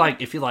 if you like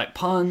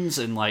puns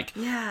and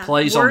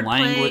plays on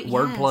language,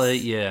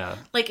 wordplay,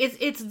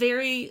 it's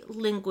very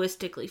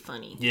linguistically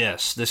funny.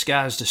 Yes, this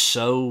guy's just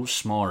so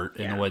smart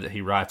in the way that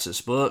he writes this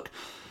book.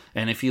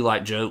 And if you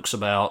like jokes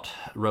about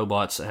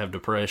robots that have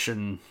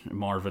depression,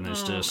 Marvin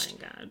is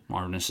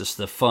Marvin is just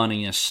the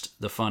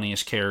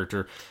funniest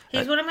character.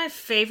 He's one of my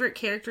favorite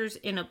characters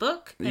in a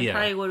book, and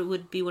probably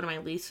would be one of my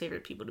least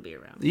favorite people to be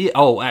around. Yeah,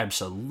 oh,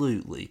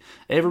 absolutely.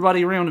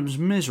 Everybody around him is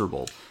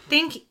miserable.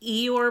 Think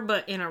Eeyore,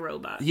 but in a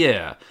robot.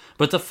 Yeah,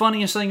 but the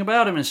funniest thing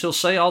about him is he'll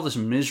say all this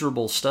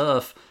miserable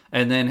stuff,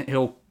 and then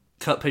he'll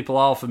cut people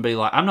off and be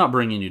like, I'm not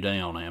bringing you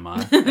down, am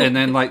I? And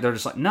then like they're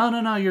just like,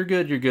 no, you're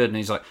good. And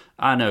he's like,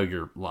 I know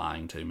you're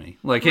lying to me.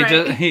 Like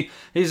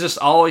he's just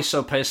always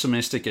so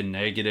pessimistic and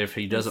negative.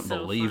 He doesn't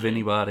believe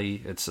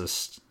anybody. It's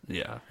just,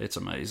 it's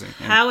amazing.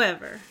 And,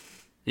 however,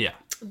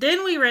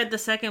 then we read the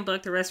second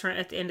book, The Restaurant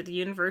at the End of the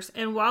Universe,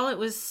 and while it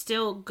was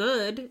still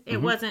good,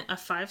 it wasn't a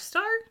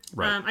 5-star.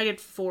 Right. I did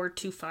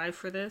 4.25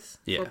 for this.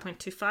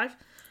 4.25.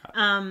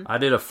 I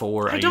did a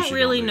 4. I don't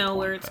really know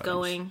where it's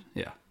going.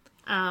 Yeah.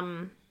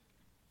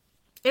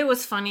 It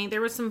was funny.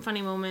 There was some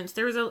funny moments.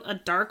 There was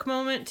a dark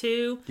moment,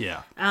 too.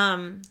 Yeah.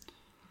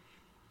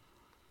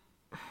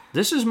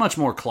 This is much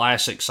more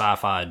classic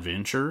sci-fi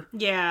adventure.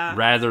 Yeah.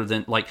 Rather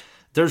than, like,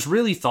 there's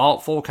really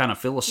thoughtful, kind of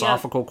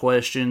philosophical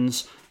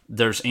questions.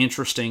 There's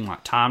interesting,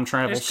 like, time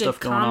travel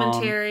stuff going on. There's good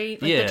commentary.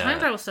 Like, the time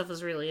travel stuff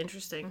was really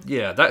interesting.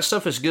 Yeah, that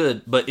stuff is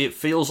good, but it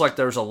feels like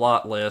there's a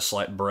lot less,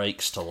 like,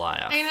 breaks to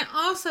laugh. And it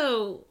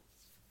also...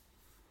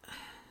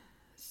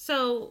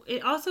 So,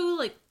 it also,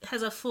 like,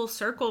 has a full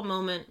circle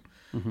moment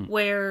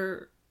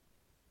where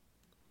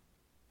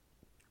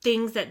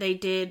things that they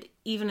did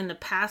even in the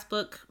past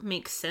book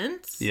make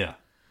sense. Yeah.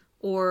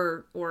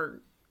 Or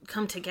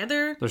come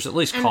together. There's at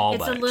least callbacks.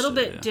 It's a little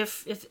bit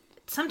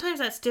sometimes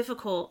that's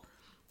difficult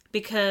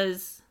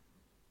because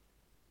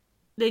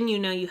then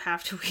you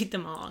have to read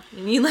them all.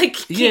 And you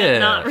can't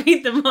not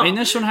read them all. I mean,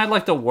 this one had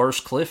like the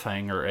worst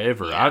cliffhanger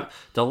ever. Yeah.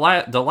 The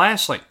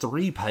last like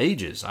 3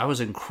 pages, I was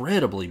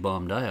incredibly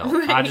bummed out.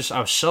 Right. I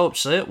was so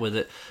upset with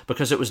it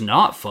because it was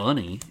not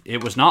funny.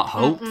 It was not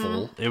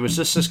hopeful. It was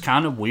just this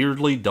kind of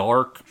weirdly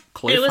dark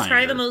cliffhanger. It was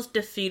probably the most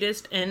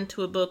defeatist end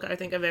to a book I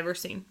think I've ever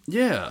seen.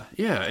 Yeah,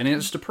 and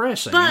it's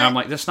depressing. And I'm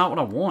like, that's not what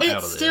I want out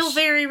of this. It's still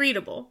very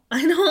readable.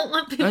 I don't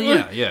want people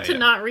to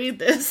not read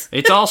this.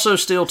 It's also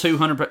still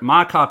 200.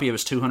 My copy of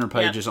it's 200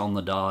 pages on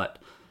the dot.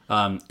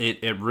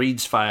 It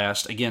reads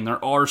fast. Again,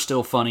 there are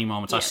still funny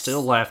moments. Yes. I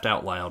still laughed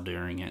out loud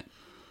during it.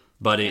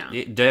 But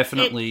it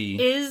definitely...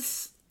 It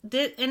is...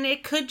 And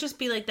it could just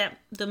be like that.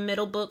 The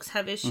middle books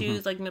have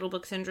issues, like middle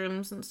book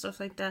syndromes and stuff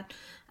like that.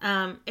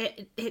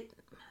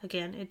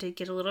 Again, it did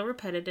get a little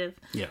repetitive.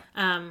 Yeah.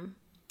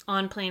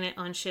 On planet,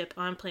 on ship,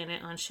 on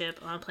planet, on ship,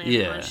 on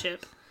planet, on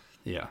ship.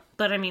 Yeah.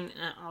 But I mean,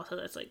 also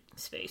that's like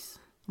space.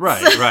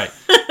 Right.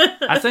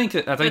 I think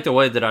the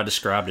way that I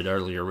described it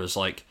earlier was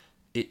like,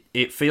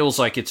 it feels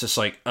like it's just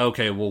like,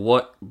 okay, well,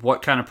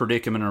 what kind of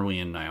predicament are we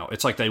in now?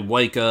 It's like they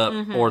wake up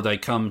or they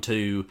come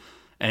to,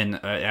 and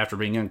after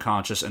being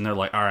unconscious, and they're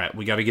like, all right,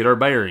 we got to get our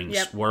bearings.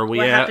 Yep. Where are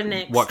we at?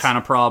 Next? What kind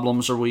of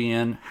problems are we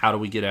in? How do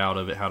we get out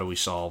of it? How do we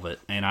solve it?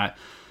 And I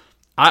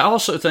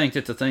also think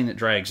that the thing that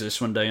drags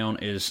this one down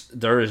is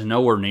there is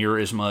nowhere near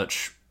as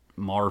much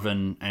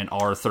Marvin and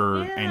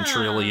Arthur and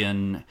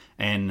Trillian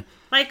and...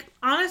 Like,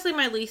 honestly,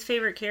 my least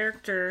favorite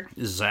character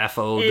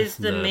Zaphod is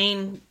the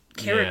main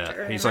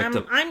character. Yeah, he's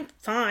I'm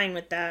fine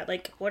with that.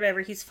 Like,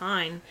 whatever, he's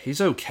fine.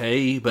 He's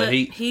okay, but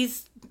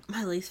he's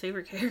my least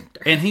favorite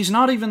character. And he's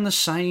not even the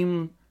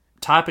same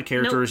type of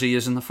character as he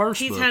is in the first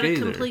book He's had a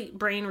either. complete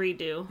brain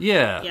redo.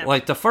 Yeah,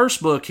 like the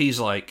first book, he's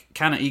like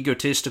kind of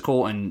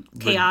egotistical and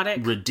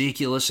chaotic,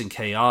 ridiculous and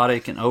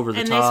chaotic and over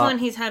the top. And this one,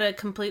 he's had a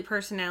complete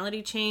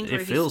personality change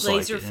where he's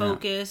laser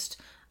focused,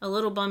 a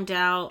little bummed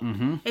out.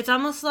 It's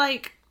almost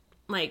like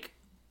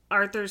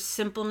Arthur's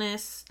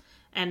simpleness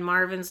and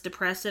Marvin's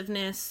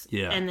depressiveness,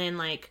 and then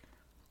like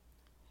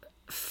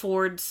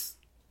Ford's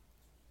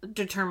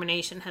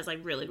determination has like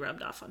really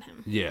rubbed off on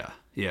him. Yeah.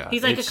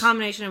 He's like a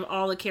combination of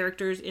all the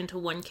characters into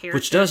one character,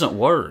 which doesn't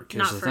work.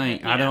 Not is the for thing.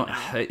 Him. I don't.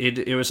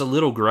 It was a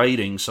little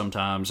grating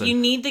sometimes. And, you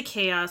need the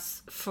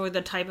chaos for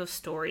the type of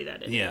story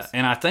that it is. Yeah,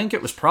 and I think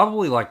it was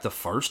probably like the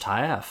first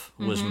half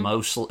was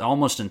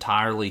almost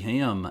entirely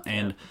him,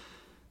 and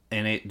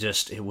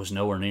it was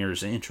nowhere near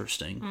as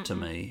interesting to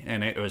me.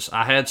 And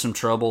I had some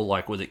trouble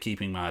like with it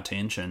keeping my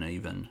attention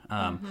even.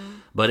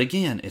 But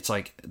again, it's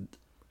like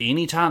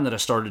any time that I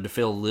started to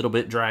feel a little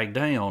bit dragged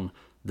down,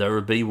 there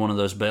would be one of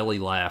those belly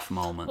laugh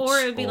moments. Or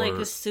it would be like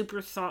a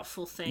super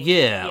thoughtful thing.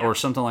 Yeah, or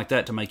something like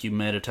that to make you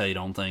meditate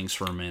on things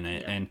for a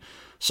minute. Yeah. And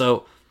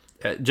so,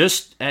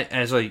 just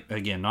as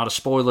again, not a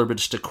spoiler, but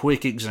just a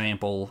quick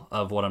example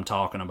of what I'm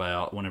talking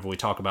about whenever we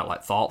talk about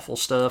like thoughtful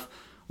stuff.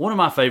 One of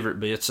my favorite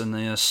bits in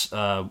this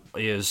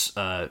is,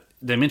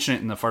 they mention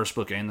it in the first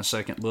book and the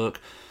second book,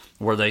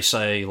 where they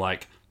say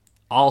like,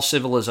 all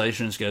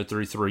civilizations go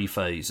through 3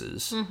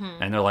 phases.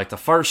 And they're like, the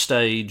first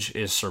stage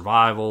is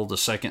survival. The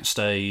second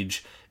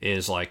stage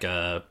is like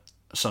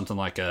something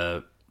like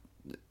a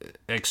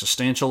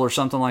existential or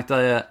something like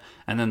that.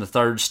 And then the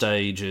third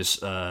stage is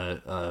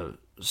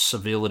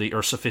civility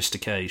or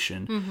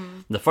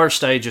sophistication. The first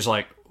stage is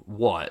like,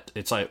 what?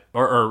 It's like,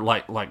 or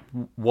like,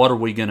 what are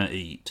we going to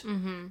eat?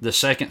 Mm-hmm. The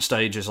second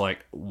stage is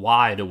like,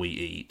 why do we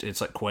eat?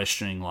 It's like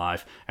questioning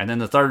life. And then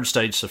the third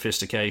stage,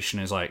 sophistication,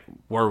 is like,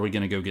 where are we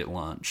going to go get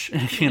lunch?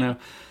 You know,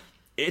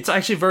 it's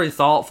actually very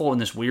thoughtful in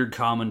this weird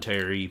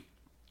commentary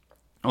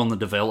on the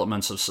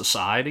developments of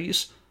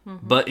societies,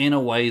 but in a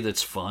way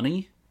that's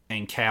funny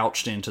and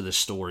couched into this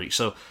story.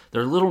 So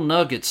there are little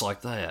nuggets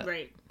like that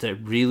that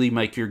really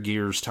make your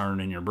gears turn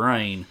in your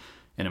brain.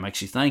 And it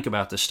makes you think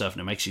about this stuff,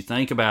 and it makes you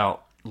think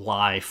about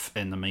life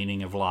and the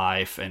meaning of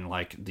life and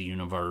like the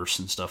universe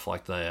and stuff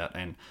like that.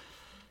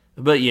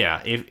 But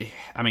yeah,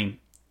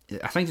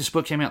 I think this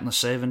book came out in the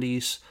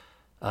 70s.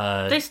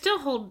 They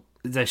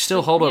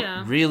still hold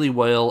up really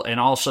well, and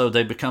also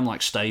they become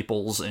like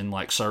staples in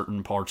like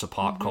certain parts of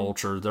pop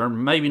culture. They're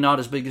maybe not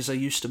as big as they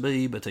used to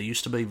be, but they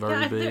used to be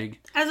very big.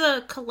 As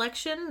a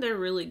collection, they're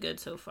really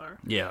good so far.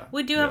 Yeah.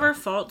 We do have our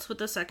faults with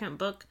the second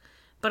book,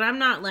 but I'm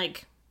not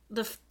like...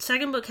 The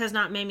second book has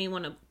not made me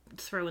want to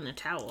throw in the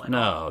towel at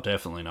all. No,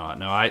 definitely not.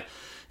 No,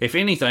 if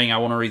anything, I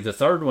want to read the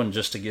third one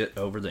just to get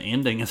over the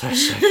ending of that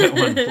second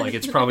one. Like,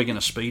 it's probably going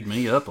to speed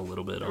me up a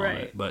little bit on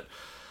it. But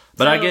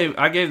so,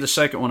 I gave the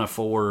second one a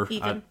 4.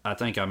 I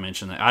think I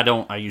mentioned that.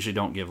 I usually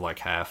don't give like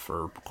half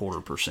or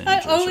quarter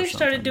percentages. I always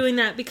started doing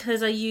that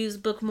because I use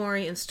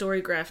Bookmori and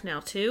Storygraph now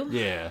too.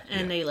 Yeah.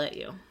 And they let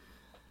you.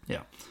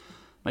 Yeah.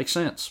 Makes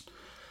sense.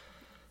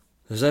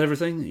 Is that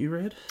everything that you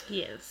read?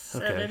 Yes.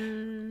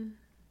 7...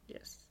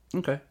 Yes.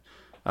 Okay.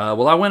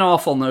 Well, I went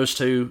off on those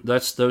two.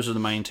 Those are the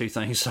main two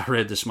things I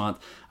read this month.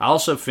 I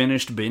also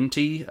finished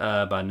Binti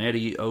by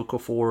Nnedi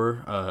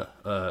Okorafor.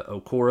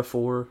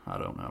 I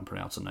don't know. I'm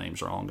pronouncing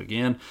names wrong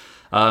again.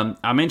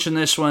 I mentioned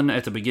this one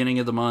at the beginning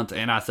of the month,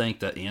 and I think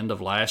the end of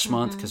last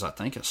month, because I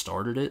think I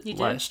started it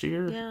last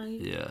year.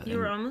 Yeah. You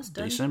were almost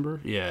done. December.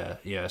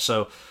 Yeah.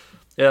 So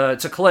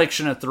it's a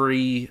collection of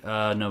 3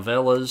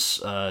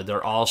 novellas.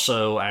 They're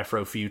also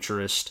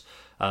Afrofuturist.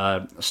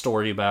 A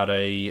story about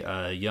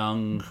a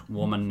young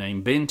woman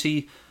named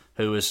Binti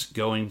who is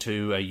going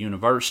to a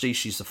university.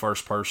 She's the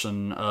first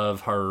person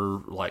of her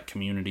like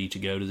community to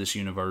go to this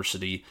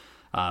university,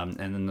 and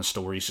then the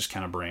stories just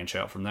kind of branch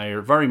out from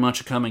there. Very much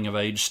a coming of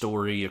age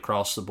story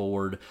across the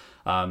board.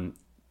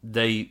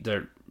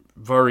 They're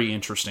very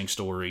interesting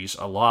stories.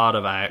 A lot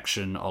of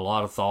action, a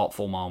lot of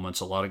thoughtful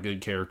moments, a lot of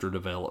good character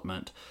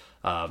development.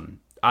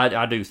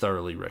 I do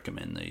thoroughly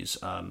recommend these.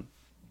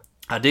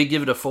 I did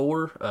give it a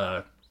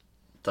 4.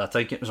 I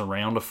think it was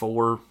around a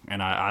 4,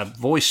 and I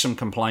voiced some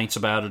complaints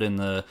about it in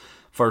the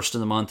first of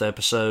the month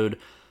episode,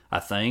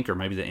 I think, or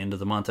maybe the end of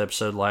the month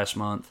episode last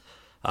month.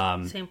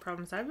 Same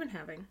problems I've been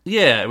having.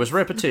 Yeah, it was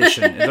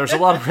repetition. There's a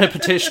lot of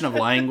repetition of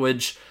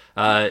language.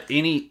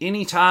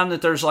 Any time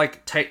that there's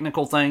like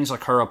technical things,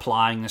 like her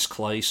applying this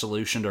clay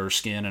solution to her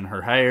skin and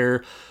her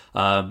hair,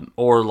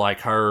 or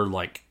like her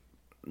like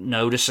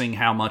noticing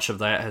how much of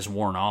that has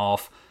worn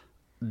off.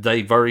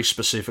 They very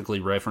specifically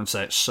reference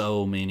that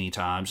so many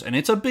times. And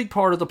it's a big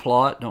part of the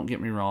plot, don't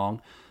get me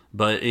wrong.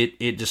 But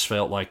it just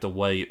felt like the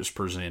way it was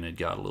presented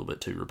got a little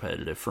bit too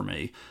repetitive for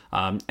me.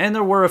 And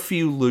there were a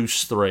few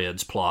loose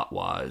threads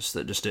plot-wise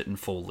that just didn't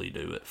fully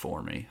do it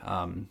for me.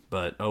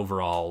 But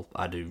overall,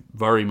 I do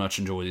very much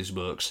enjoy these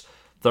books.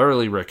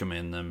 Thoroughly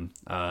recommend them.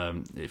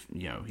 If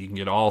you can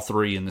get all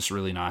 3 in this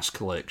really nice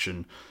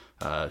collection.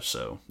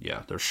 So,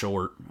 yeah, they're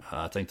short.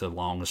 I think the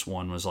longest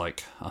one was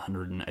like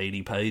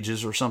 180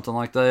 pages or something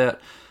like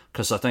that.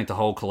 Because I think the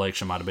whole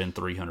collection might have been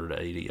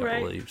 380, I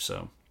believe.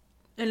 So,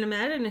 and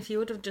imagine if you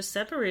would have just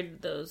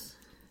separated those.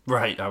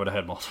 Right, I would have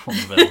had multiple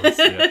novellas.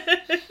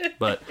 Yeah.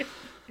 But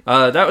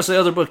that was the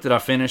other book that I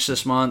finished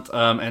this month.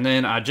 And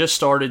then I just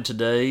started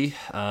today,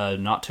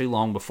 not too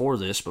long before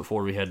this,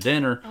 before we had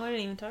dinner. Oh, I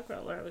didn't even talk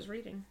about what I was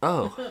reading.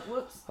 Oh.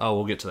 Whoops. Oh,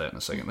 we'll get to that in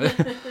a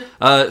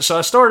second. So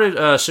I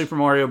started Super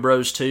Mario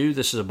Bros. 2.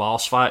 This is a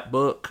boss fight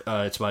book.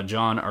 It's by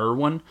John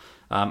Irwin.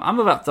 I'm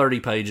about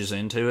 30 pages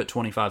into it,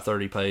 25,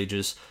 30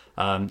 pages.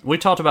 We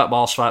talked about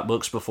boss fight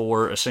books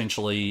before.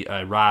 Essentially,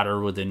 a writer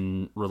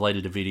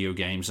related to video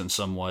games in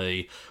some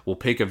way will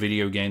pick a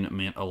video game that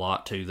meant a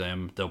lot to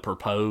them. They'll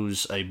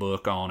propose a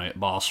book on it.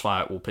 Boss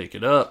fight will pick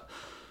it up.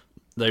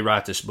 They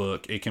write this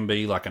book. It can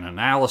be like an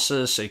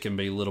analysis. It can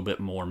be a little bit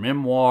more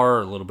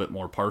memoir, a little bit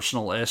more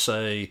personal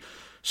essay.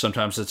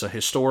 Sometimes it's a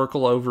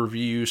historical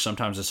overview.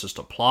 Sometimes it's just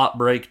a plot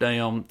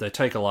breakdown. They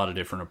take a lot of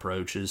different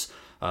approaches.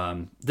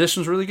 This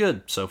one's really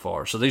good so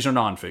far. So these are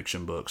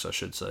nonfiction books, I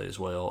should say, as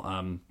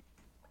well.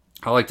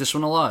 I like this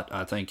one a lot.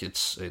 I think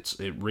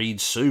it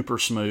reads super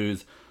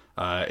smooth.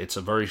 It's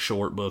a very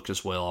short book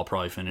as well. I'll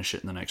probably finish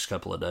it in the next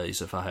couple of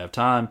days if I have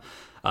time.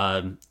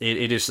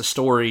 It is the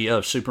story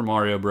of Super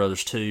Mario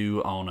Bros.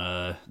 2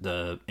 on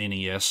the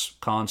NES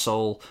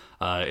console.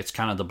 It's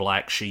kind of the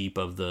black sheep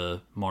of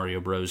the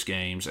Mario Bros.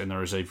 Games, and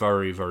there is a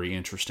very, very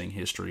interesting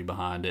history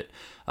behind it.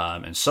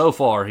 And so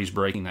far, he's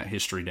breaking that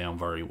history down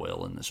very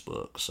well in this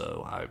book,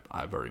 so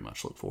I very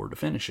much look forward to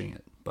finishing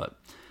it. But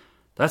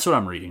that's what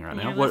I'm reading right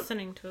now. You're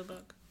listening to a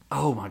book.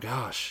 Oh my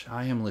gosh,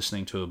 I am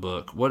listening to a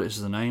book. What is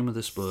the name of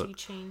this book?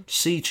 Sea Change.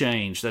 Sea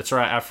Change. That's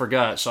right. I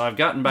forgot. So I've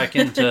gotten back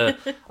into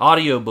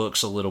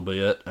audiobooks a little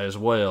bit as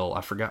well.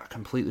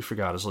 Completely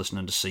forgot I was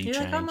listening to Sea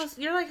Change.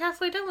 You're like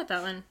halfway done with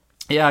that one.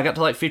 Yeah, I got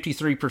to like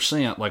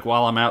 53%. Like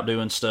while I'm out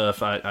doing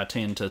stuff, I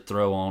tend to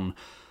throw on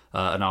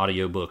an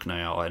audiobook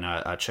now, and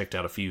I checked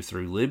out a few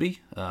through Libby.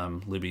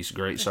 Libby's a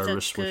great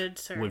service.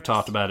 We've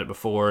talked about it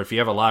before. If you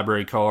have a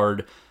library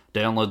card,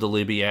 download the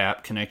Libby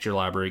app, connect your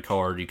library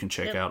card. You can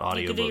check out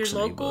audiobooks. You can do your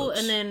local,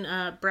 and then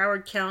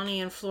Broward County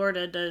in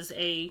Florida does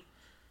a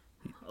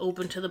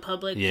open to the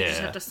public. You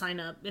just have to sign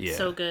up. It's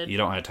so good. You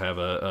don't have to have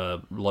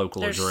a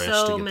local address to get that.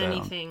 There's so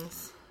many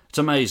things. It's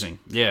amazing.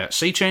 Yeah,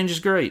 Sea Change is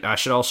great. I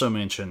should also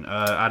mention,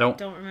 I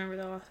don't remember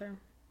the author.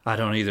 I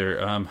don't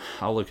either.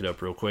 I'll look it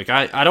up real quick.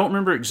 I don't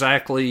remember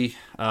exactly,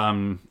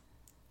 or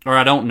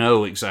I don't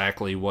know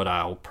exactly what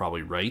I'll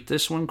probably rate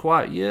this one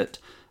quite yet.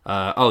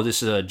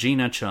 This is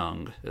Gina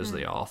Chung is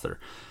the author.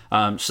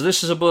 So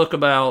this is a book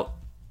about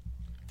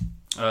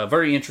a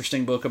very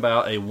interesting book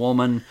about a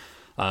woman.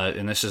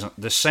 And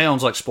this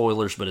sounds like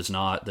spoilers, but it's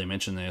not. They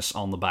mention this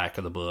on the back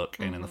of the book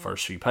and in the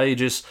first few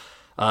pages.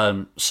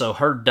 So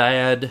her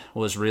dad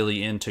was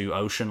really into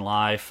ocean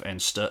life and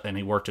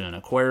he worked in an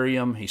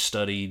aquarium. He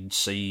studied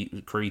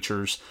sea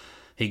creatures.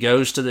 He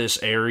goes to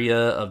this area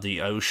of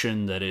the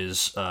ocean that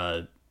is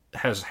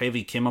has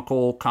heavy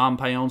chemical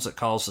compounds that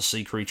cause the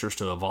sea creatures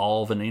to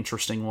evolve in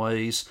interesting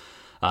ways.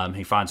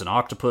 He finds an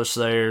octopus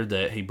there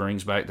that he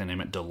brings back. They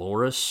name it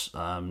Dolores.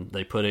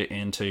 They put it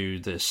into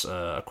this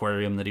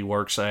aquarium that he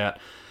works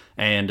at.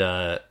 And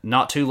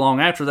not too long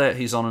after that,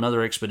 he's on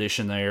another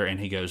expedition there, and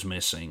he goes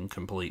missing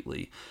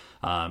completely.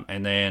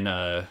 And then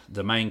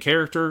the main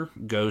character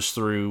goes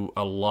through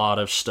a lot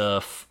of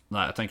stuff.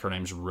 I think her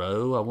name's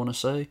Ro, I want to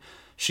say.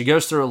 She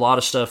goes through a lot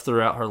of stuff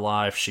throughout her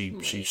life.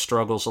 She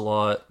struggles a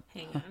lot.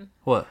 Hang on.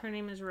 What? Her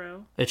name is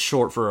Ro. It's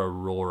short for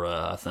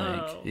Aurora, I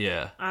think. Oh.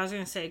 Yeah. I was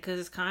going to say,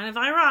 because it's kind of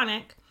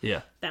ironic.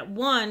 Yeah. That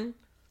one,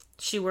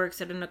 she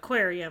works at an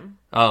aquarium.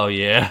 Oh,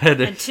 yeah.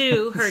 And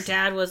two, her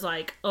dad was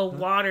like a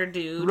water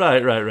dude.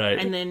 Right.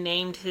 And then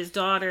named his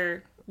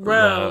daughter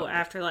Ro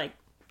after like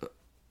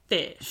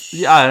fish.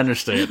 Yeah, I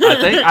understand.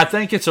 I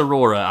think it's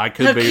Aurora. I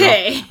could be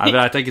wrong.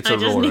 I think it's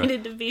Aurora. I just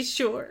needed to be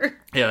sure.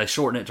 Yeah, they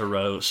shorten it to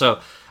Ro. So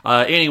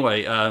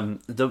anyway,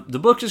 the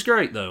book is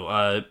great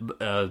though.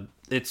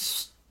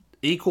 It's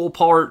equal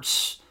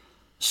parts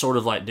sort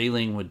of like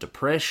dealing with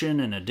depression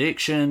and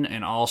addiction,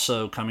 and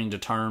also coming to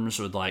terms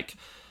with like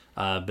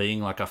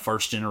being like a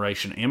first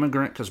generation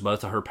immigrant, because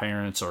both of her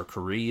parents are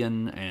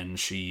Korean, and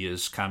she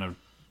is kind of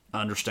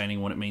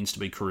understanding what it means to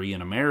be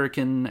Korean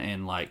American,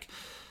 and like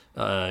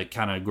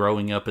kind of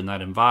growing up in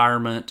that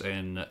environment,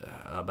 and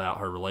about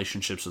her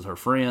relationships with her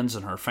friends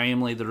and her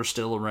family that are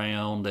still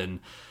around. And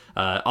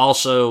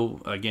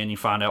also, again, you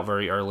find out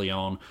very early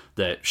on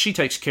that she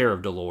takes care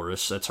of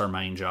Dolores. That's her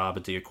main job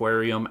at the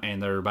aquarium, and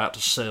they're about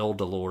to sell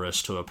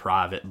Dolores to a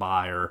private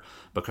buyer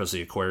because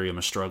the aquarium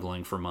is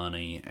struggling for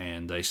money,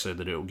 and they said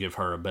that it will give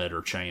her a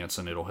better chance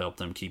and it'll help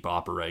them keep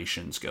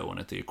operations going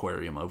at the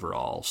aquarium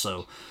overall.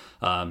 So,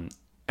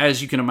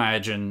 as you can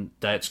imagine,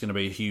 that's going to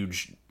be a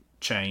huge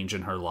change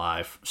in her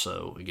life.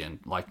 So again,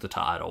 like the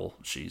title,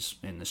 she's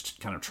in this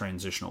kind of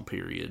transitional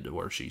period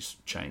where she's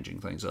changing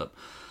things up.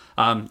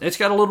 It's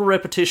got a little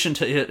repetition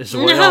to it as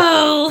well.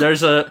 No!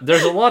 There's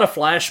a lot of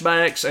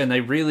flashbacks, and they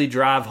really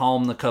drive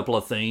home the couple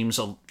of themes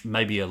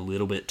maybe a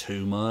little bit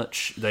too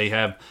much. They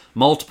have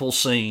multiple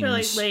scenes. They're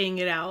like laying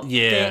it out.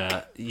 Yeah,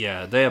 thick.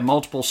 yeah. They have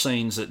multiple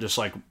scenes that just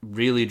like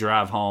really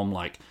drive home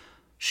like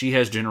she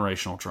has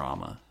generational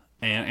trauma.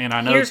 And I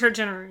know here's her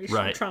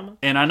generational trauma.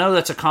 And I know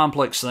that's a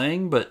complex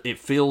thing, but it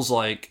feels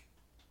like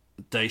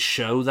they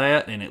show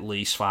that in at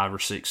least 5 or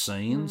 6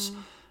 scenes.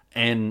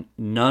 And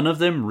none of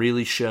them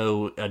really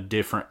show a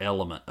different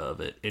element of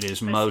it. It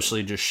is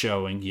mostly just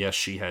showing, yes,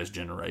 she has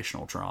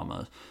generational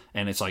trauma.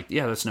 And it's like,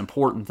 yeah, that's an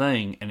important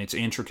thing, and it's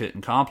intricate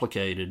and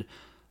complicated.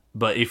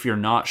 But if you're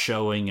not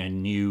showing a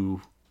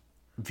new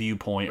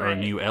viewpoint or a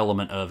new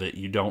element of it,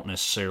 you don't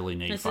necessarily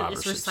need 5 or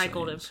 6 It's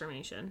recycled scenes.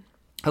 information.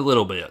 A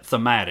little bit.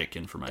 Thematic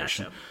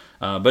information.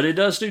 Gotcha. But it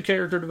does do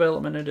character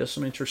development. It does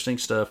some interesting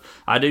stuff.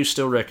 I do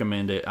still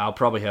recommend it. I'll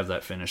probably have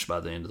that finished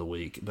by the end of the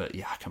week. But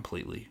yeah, I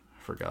completely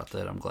forgot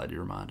that. I'm glad you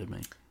reminded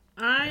me.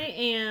 I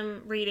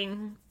am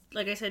reading,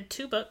 like I said,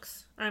 2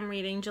 books. I'm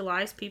reading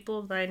July's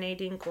People by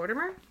Nadine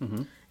Gordimer.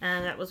 Mm-hmm.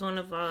 And that was one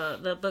of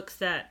the books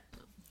that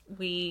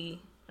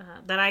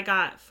that I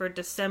got for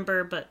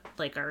December, but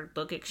like our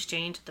book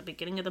exchange at the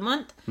beginning of the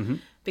month,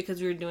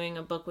 because we were doing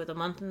a book with a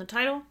month in the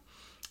title.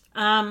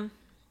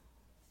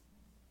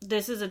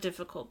 This is a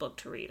difficult book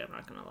to read, I'm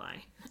not going to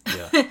lie.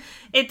 Yeah.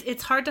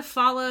 It's hard to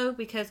follow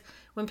because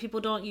when people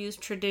don't use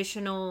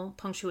traditional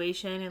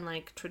punctuation and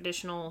like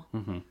traditional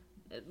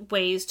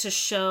ways to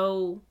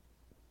show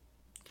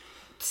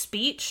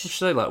speech. Let's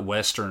say like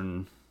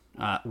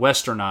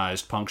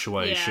westernized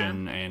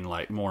punctuation and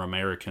like more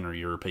American or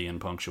European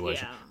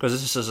punctuation. Because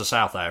this is a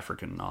South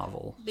African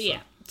novel. So.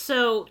 Yeah.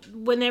 So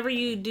whenever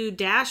you do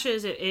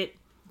dashes, it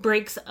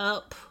breaks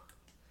up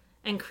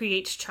and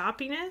creates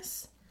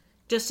choppiness,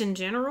 just in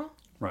general,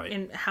 Right.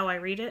 in how I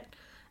read it.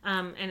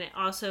 And it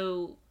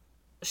also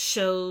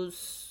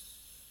shows,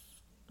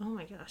 oh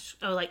my gosh,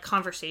 like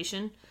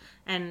conversation.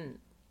 And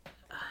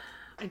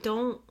I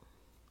don't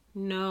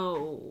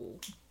know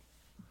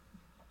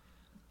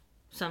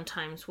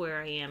sometimes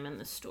where I am in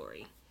the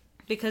story.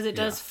 Because it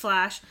does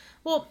flash.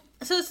 Well,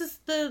 so this is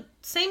the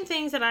same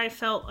things that I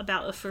felt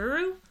about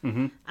Ufuru.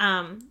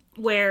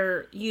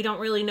 Where you don't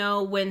really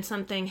know when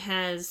something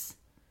has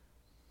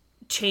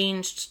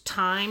changed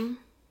time.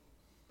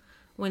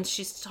 When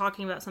she's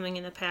talking about something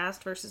in the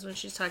past versus when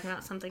she's talking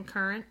about something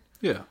current.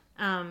 Yeah.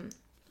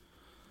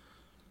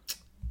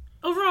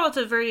 Overall, it's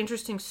a very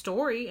interesting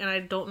story, and I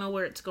don't know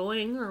where it's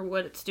going or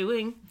what it's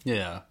doing.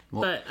 Yeah.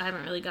 Well, But I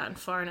haven't really gotten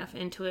far enough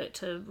into it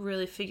to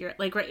really figure it.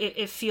 Like,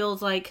 it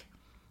feels like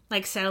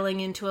settling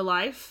into a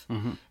life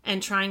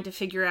and trying to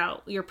figure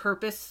out your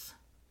purpose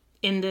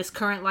in this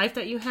current life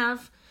that you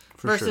have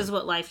versus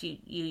what life you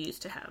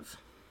used to have.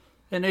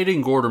 And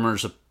Nadine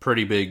Gordimer's a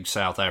pretty big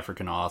South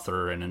African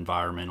author and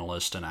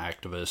environmentalist and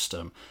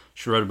activist.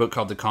 She wrote a book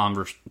called The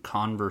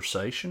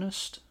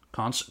Conservationist.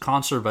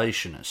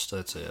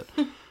 That's it.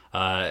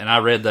 And I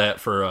read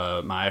that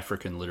for my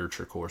African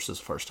literature course. It's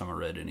the first time I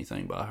read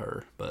anything by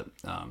her. But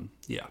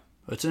yeah,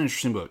 it's an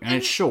interesting book. And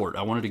it's short.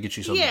 I wanted to get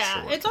you something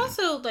short. Yeah, it's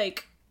also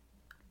like,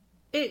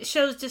 it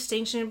shows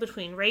distinction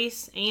between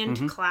race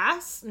and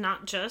class,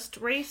 not just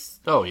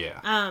race. Oh,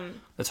 yeah.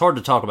 It's hard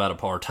to talk about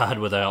apartheid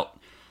without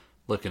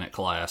looking at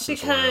class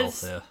as well.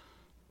 Yeah.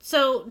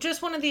 So,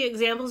 just one of the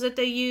examples that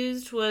they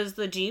used was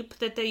the Jeep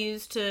that they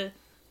used to,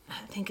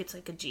 I think it's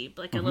like a Jeep,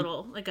 like a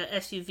little, like a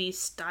SUV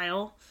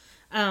style.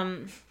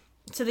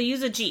 So they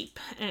use a Jeep,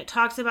 and it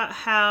talks about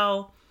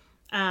how,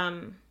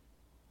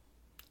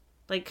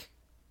 like,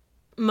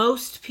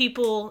 most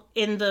people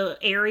in the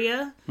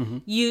area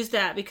use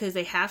that because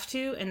they have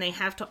to, and they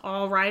have to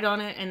all ride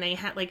on it, and they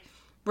have, like,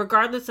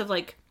 regardless of,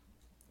 like,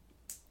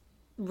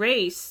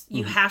 race,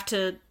 you have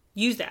to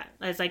use that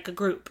as, like, a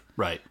group.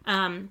 Right.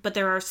 But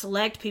there are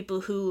select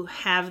people who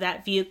have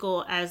that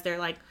vehicle as their,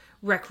 like,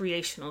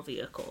 recreational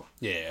vehicle.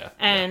 Yeah.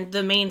 And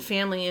the main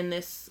family in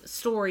this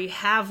story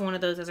have one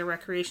of those as a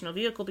recreational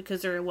vehicle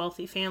because they're a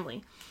wealthy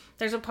family.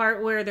 There's a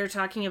part where they're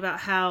talking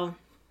about how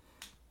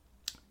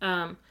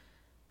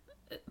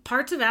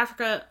parts of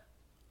Africa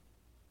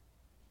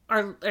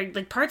are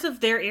like parts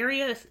of their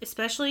area,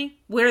 especially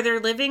where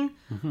they're living,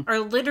 are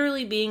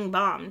literally being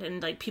bombed,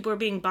 and like people are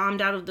being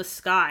bombed out of the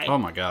sky. Oh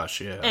my gosh,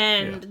 yeah.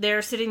 And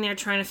they're sitting there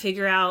trying to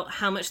figure out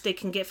how much they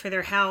can get for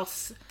their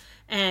house,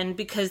 and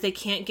because they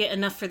can't get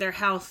enough for their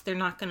house, they're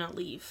not going to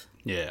leave.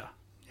 Yeah.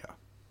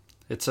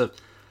 It's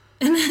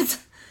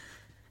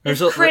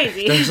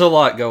crazy. There's a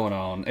lot going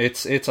on.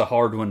 It's a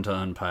hard one to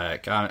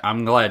unpack.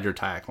 I'm glad you're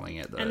tackling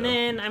it, though. And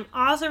then I'm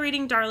also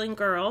reading Darling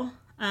Girl.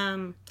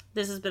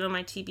 This has been on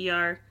my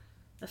TBR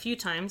a few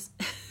times.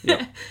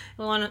 Yep.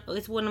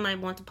 It's one of my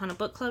Once Upon a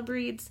Book Club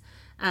reads.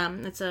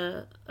 It's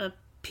a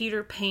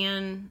Peter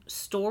Pan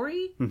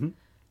story.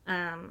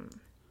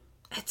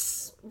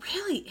 It's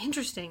really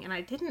interesting, and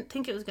I didn't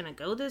think it was going to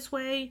go this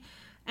way.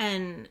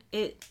 And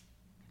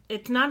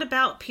it's not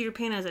about Peter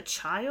Pan as a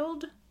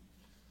child,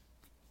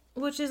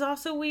 which is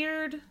also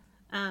weird.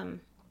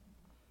 And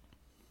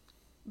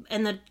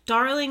the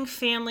Darling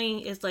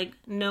family is, like,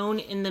 known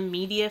in the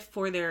media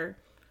for their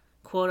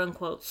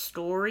quote-unquote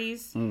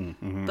stories,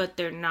 but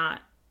they're not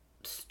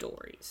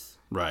stories.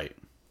 Right.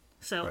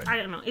 So, I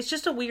don't know. It's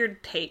just a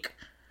weird take,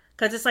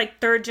 because it's,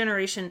 like,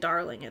 third-generation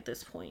Darling at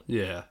this point.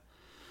 Yeah.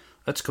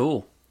 That's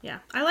cool. Yeah,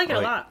 I like it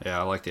a lot. Yeah,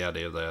 I like the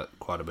idea of that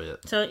quite a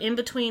bit. So, in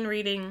between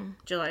reading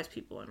July's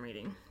People, I'm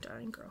reading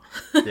Darling Girl.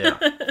 Yeah.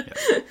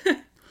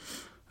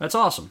 That's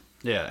awesome.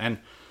 Yeah,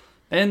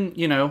 and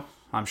you know,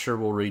 I'm sure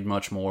we'll read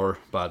much more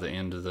by the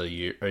end of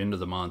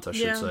the month, I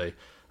should say.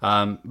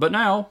 But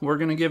now we're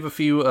going to give a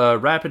few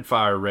rapid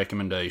fire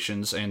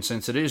recommendations, and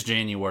since it is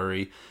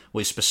January,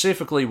 we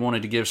specifically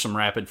wanted to give some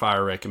rapid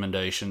fire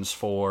recommendations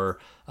for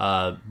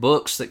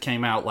books that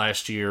came out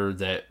last year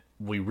that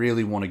we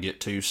really want to get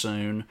to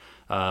soon.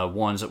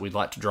 Ones that we'd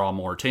like to draw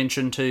more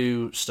attention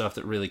to, stuff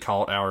that really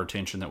caught our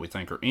attention that we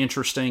think are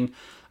interesting.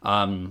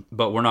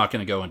 But we're not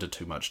going to go into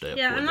too much depth.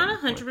 Yeah, I'm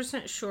not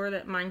 100% sure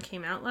that mine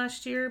came out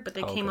last year, but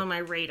they came on my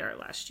radar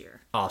last year.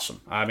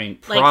 Awesome. I mean,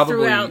 like, probably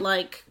throughout,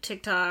 like,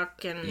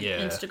 TikTok and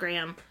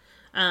Instagram.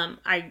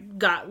 I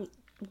got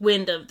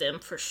wind of them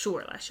for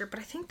sure last year, but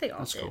I think they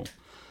all did. Cool.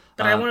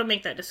 But I want to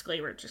make that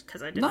disclaimer just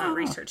because I did not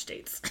research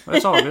dates.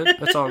 That's all good.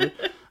 That's all good.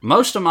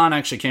 Most of mine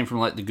actually came from,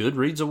 like, the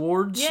Goodreads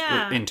Awards,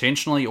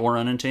 intentionally or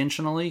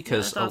unintentionally,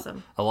 because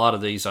awesome. a lot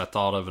of these I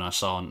thought of and I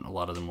saw a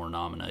lot of them were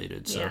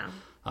nominated. So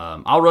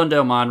I'll run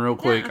down mine real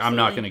quick. I'm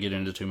not going to get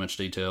into too much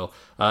detail.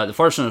 The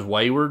first one is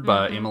Wayward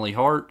by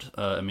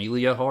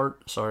Amelia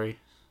Hart. Sorry.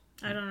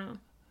 I don't know.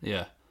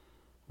 Yeah.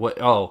 What?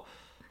 Oh,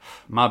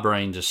 my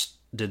brain just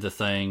did the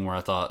thing where I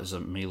thought it was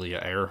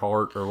Amelia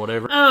Earhart or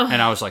whatever. Oh. And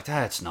I was like,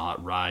 that's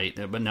not right.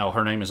 But no,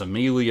 her name is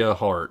Amelia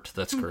Hart.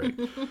 That's correct.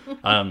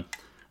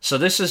 So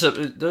this is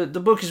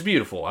the book is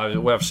beautiful.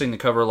 I've seen the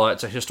cover a lot.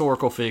 It's a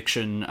historical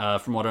fiction.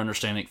 From what I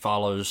understand, it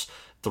follows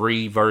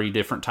 3 very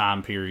different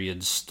time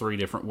periods, 3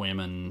 different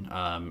women,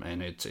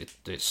 and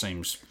it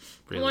seems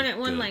really It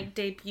won good. like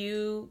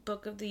debut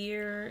book of the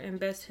year and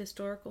best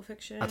historical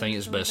fiction. I think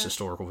it's best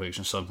historical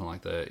fiction, something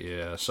like that.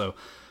 Yeah. So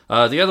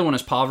the other one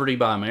is Poverty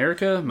by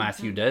America,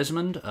 Matthew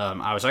Desmond.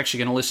 I was actually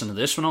going to listen to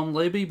this one on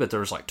Libby, but there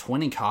was like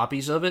 20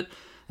 copies of it,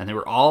 and they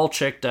were all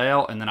checked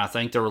out. And then I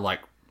think there were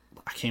like,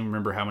 I can't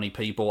remember how many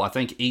people. I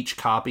think each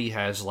copy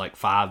has like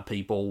 5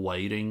 people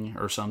waiting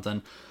or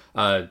something.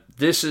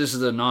 This is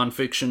the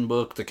nonfiction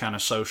book, the kind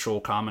of social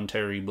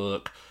commentary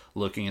book,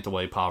 looking at the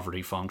way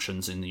poverty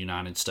functions in the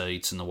United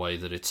States and the way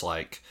that it's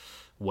like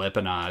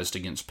weaponized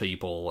against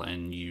people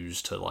and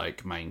used to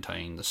like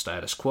maintain the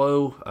status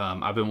quo.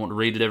 I've been wanting to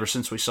read it ever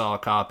since we saw a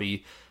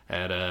copy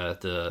at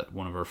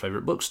one of our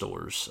favorite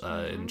bookstores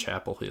in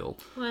Chapel Hill.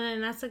 Well,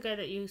 and that's the guy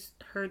that you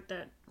heard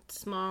that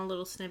small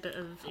little snippet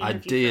of interview I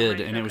from did,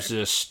 right and it was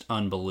there. just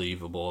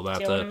unbelievable about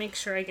So I want to make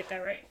sure I get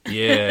that right.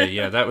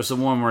 yeah, that was the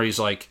one where he's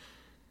like,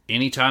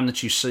 anytime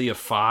that you see a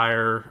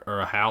fire or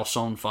a house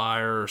on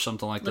fire or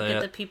something like Look that,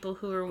 at the people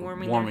who are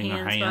warming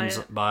their hands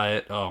by it. by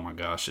it. Oh my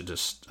gosh,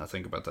 I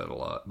think about that a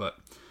lot. But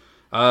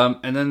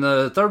and then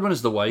the third one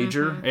is The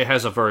Wager. It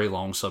has a very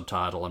long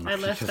subtitle. I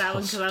left that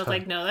one because I was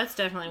like, no, that's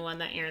definitely one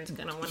that Aaron's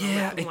going to want to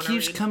yeah, it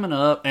keeps read. coming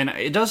up, and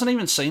it doesn't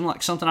even seem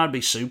like something I'd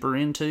be super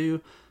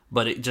into,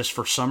 but it just,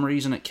 for some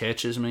reason, it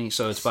catches me.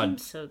 So it's by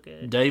so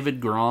good.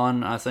 David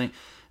Gron, I think.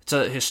 It's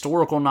a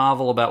historical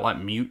novel about like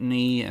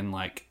mutiny and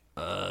like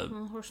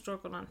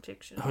Historical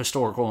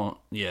nonfiction.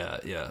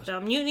 Yeah.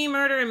 So mutiny,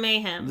 murder, and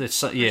mayhem. It's,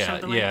 some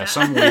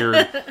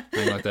weird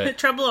thing like that.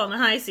 Trouble on the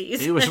high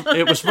seas. It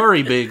was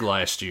very big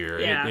last year.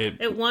 Yeah,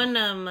 it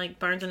won like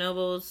Barnes and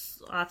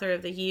Noble's Author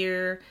of the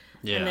Year,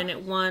 and then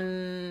it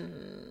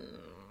won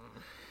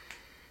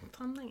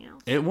something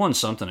else. It won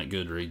something at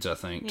Goodreads, I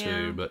think,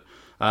 too. But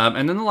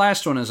and then the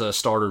last one is a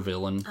starter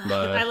villain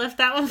by I left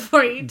that one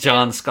for you, too.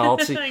 John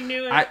Scalzi. I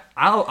knew it.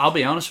 I'll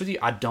be honest with you,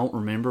 I don't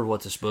remember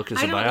what this book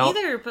is about. I don't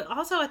either, but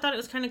also I thought it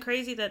was kind of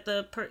crazy that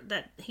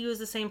that he was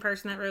the same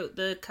person that wrote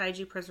the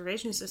Kaiju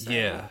Preservation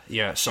Society.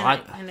 Yeah. So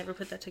I never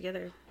put that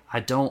together.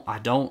 I don't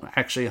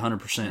actually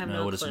 100%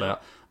 know what it's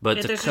about.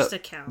 But there's just a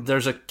cow.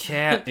 There's a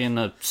cat in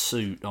a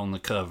suit on the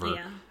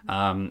cover.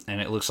 And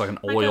it looks like an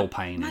oil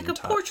painting. Like a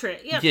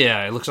portrait. Yep.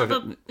 Yeah, it looks like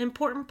an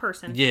important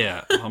person.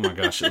 Yeah. Oh my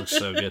gosh, it looks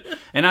so good.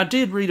 And I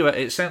did read about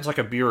it. It sounds like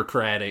a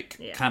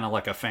bureaucratic, kind of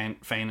like a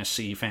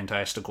fantasy,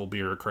 fantastical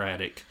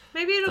bureaucratic.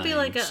 Maybe it'll be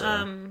like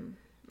a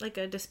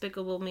a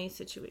Despicable Me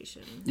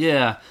situation.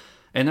 Yeah.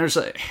 And there's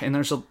a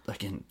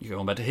again, you're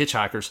going back to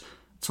Hitchhikers.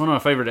 It's one of my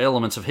favorite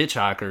elements of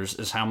Hitchhikers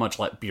is how much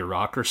like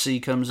bureaucracy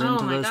comes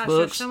into those books.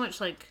 There's so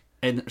much like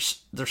and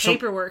there's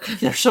paperwork.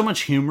 There's so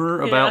much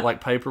humor about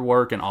like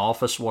paperwork and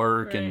office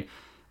work and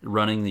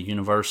running the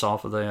universe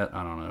off of that.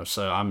 I don't know.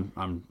 So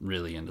I'm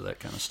really into that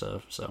kind of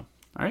stuff. So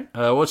all right,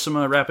 what's some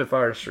rapid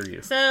fires for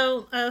you?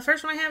 So the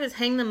first one I have is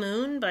 "Hang the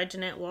Moon" by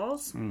Jeanette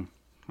Walls.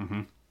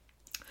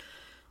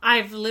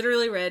 I've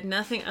literally read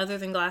nothing other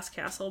than Glass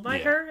Castle by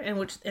her,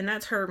 and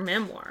that's her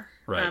memoir.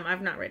 Right.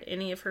 I've not read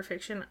any of her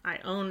fiction. I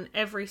own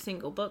every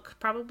single book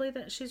probably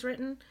that she's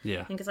written.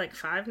 Yeah. I think it's like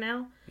 5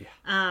 now.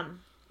 Yeah.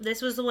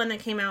 This was the one that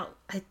came out.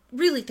 I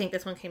really think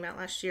this one came out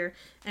last year,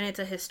 and it's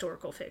a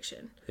historical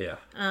fiction. Yeah.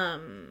 I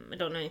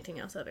don't know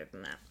anything else other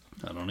than that.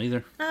 I don't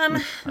either.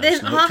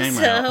 Then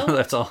also,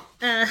 that's all.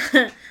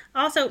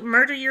 Also,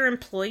 Murder Your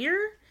Employer,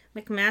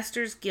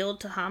 McMaster's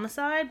Guild to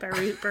Homicide by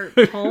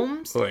Rupert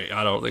Holmes. Wait,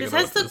 I don't think This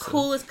has the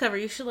coolest cover.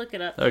 You should look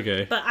it up.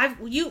 Okay. But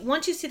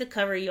once you see the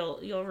cover,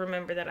 you'll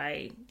remember that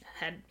I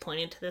had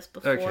pointed to this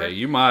before. Okay,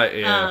 you might.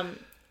 Yeah.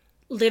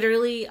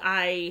 Literally,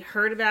 I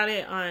heard about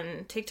it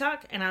on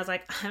TikTok, and I was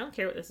like, I don't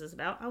care what this is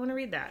about. I want to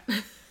read that.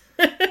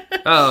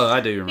 Oh, I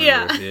do remember.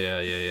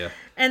 Yeah. Yeah.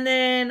 And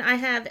then I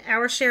have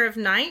Our Share of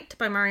Night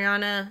by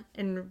Mariana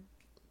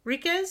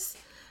Enriquez.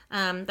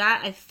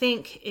 That, I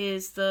think,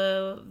 is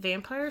the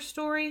vampire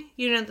story.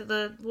 You know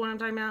the one I'm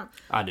talking about?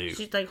 I do.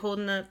 She's like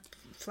holding a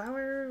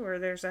flower, or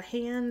there's a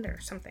hand or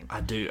something. I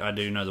do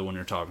know the one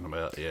you're talking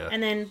about, yeah.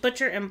 And then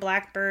Butcher and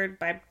Blackbird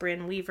by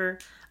Bryn Weaver.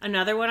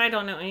 Another one I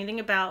don't know anything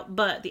about,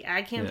 but the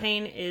ad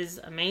campaign is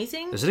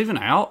amazing. Is it even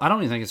out? I don't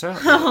even think it's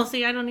out. Oh,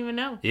 see, I don't even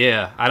know.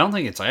 Yeah, I don't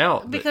think it's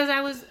out. Because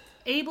I was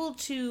able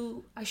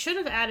to... I should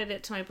have added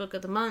it to my book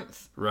of the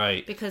month.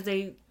 Right. Because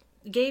they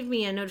gave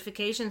me a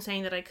notification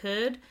saying that I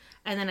could,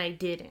 and then I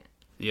didn't.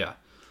 Yeah.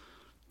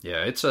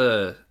 Yeah, it's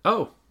a...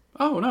 Oh,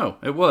 no,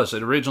 it was.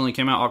 It originally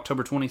came out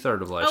October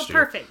 23rd of last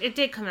year. Oh, perfect. It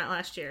did come out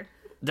last year.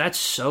 That's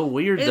so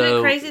weird, Isn't though.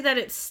 it crazy that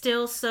it's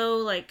still so,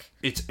 like...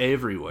 It's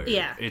everywhere.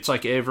 Yeah. It's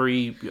like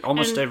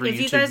almost every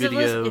YouTube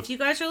video. If you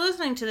guys are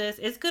listening to this,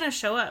 it's going to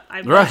show up.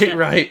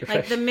 Right.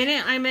 Like, the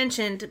minute I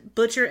mentioned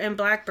Butcher and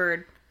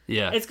Blackbird,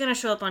 it's going to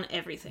show up on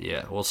everything.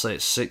 Yeah, we'll say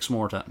it 6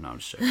 more times. No, I'm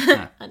just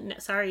joking. No,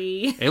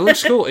 sorry. It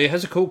looks cool. It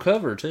has a cool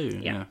cover, too.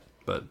 Yeah.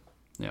 But,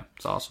 yeah,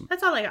 it's awesome.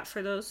 That's all I got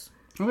for those.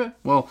 Okay,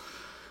 well...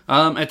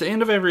 at the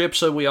end of every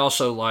episode, we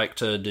also like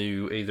to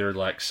do either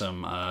like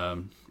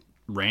some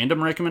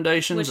random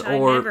recommendations, which I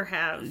never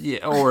have.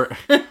 Yeah, or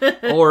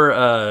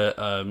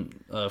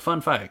a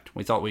fun fact.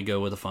 We thought we'd go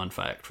with a fun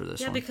fact for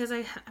this one. Yeah, because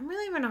I'm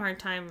really having a hard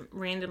time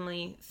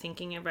randomly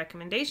thinking of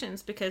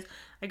recommendations because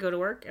I go to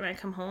work and I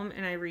come home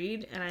and I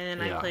read and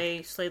then I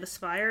play Slay the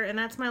Spire and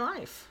that's my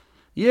life.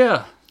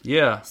 Yeah.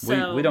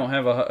 So, we don't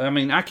have I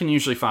mean, I can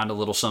usually find a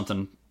little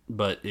something,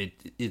 but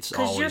it's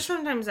always... Because you're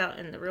sometimes out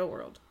in the real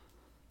world.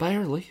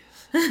 Barely.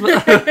 All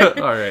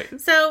right.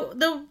 So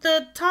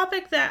the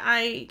topic that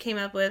I came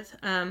up with,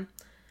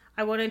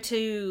 I wanted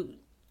to,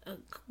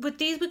 with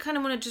these we kind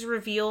of want to just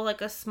reveal like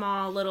a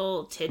small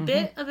little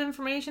tidbit of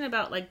information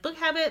about like book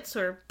habits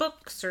or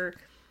books or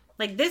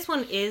like this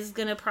one is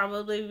gonna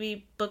probably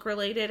be book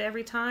related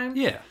every time.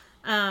 Yeah.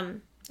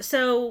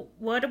 So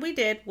what we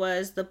did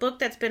was the book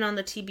that's been on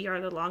the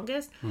TBR the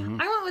longest. I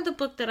went with the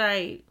book that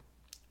I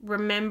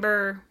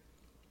remember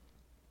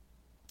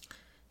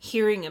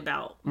hearing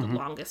about the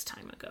longest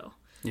time ago.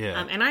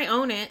 Yeah. And I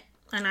own it,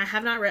 and I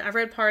have not read... I've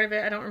read part of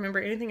it. I don't remember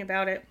anything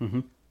about it.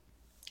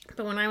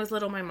 But when I was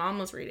little, my mom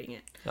was reading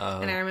it.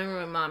 And I remember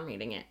my mom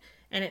reading it.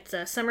 And it's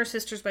Summer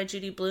Sisters by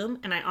Judy Blume.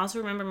 And I also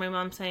remember my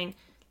mom saying,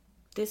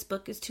 this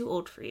book is too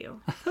old for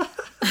you.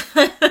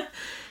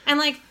 And,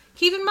 like,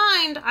 keep in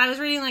mind, I was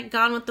reading, like,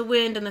 Gone with the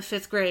Wind in the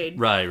 5th grade.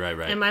 Right.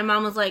 And my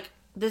mom was like,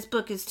 this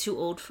book is too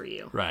old for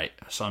you. Right.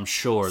 So I'm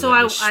sure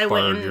that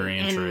spurred your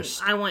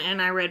interest. I went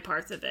and I read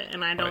parts of it,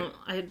 and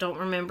I don't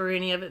remember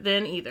any of it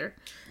then either.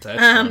 That's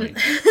funny.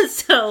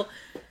 So,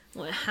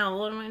 how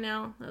old am I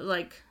now?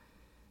 Like,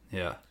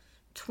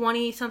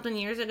 20-something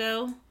years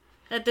ago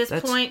at this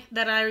point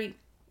that I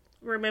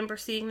remember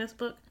seeing this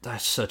book.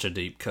 That's such a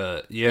deep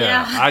cut.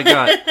 Yeah.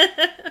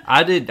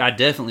 I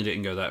definitely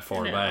didn't go that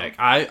far back.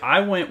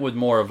 I went with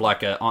more of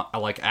like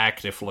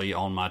actively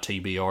on my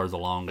TBR the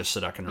longest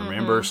that I can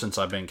remember since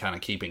I've been kind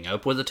of keeping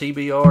up with the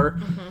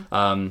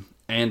TBR.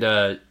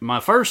 And my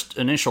first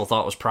initial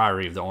thought was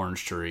Priory of the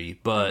Orange Tree,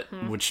 but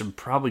which would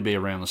probably be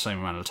around the same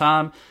amount of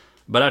time.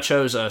 But I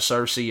chose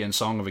Circe and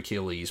Song of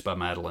Achilles by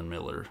Madeline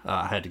Miller.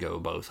 I had to go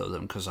with both of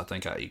them because I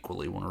think I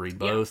equally want to read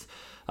both.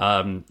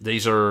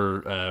 These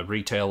are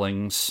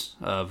retellings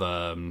of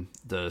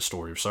the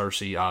story of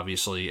Circe,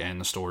 obviously,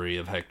 and the story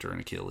of Hector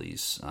and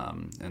Achilles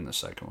in the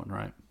second one,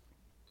 right?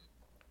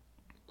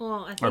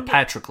 Well, I think... Or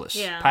Patroclus.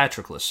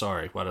 Patroclus,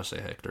 sorry. Why did I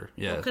say Hector?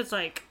 Yeah. Because,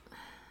 like...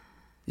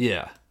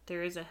 Yeah.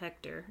 There is a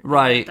Hector.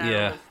 Right,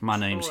 yeah. My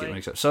names get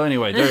mixed up. So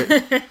anyway,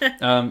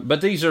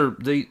 but these are...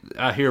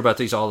 I hear about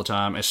these all the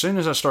time. As soon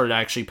as I started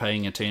actually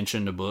paying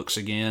attention to books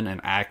again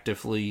and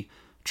actively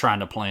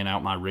trying to plan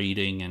out my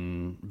reading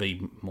and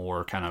be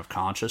more kind of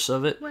conscious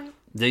of it,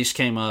 these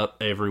came up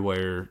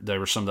everywhere. They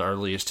were some of the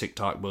earliest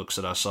TikTok books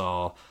that I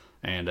saw,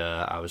 and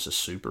I was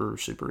just super,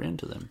 super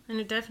into them. And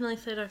it definitely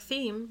fit our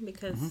theme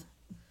because...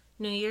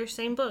 New Year,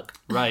 same book.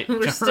 Right.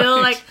 We're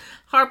still like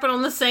harping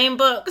on the same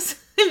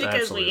books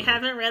because we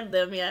haven't read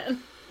them yet.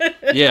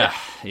 yeah,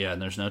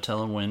 and there's no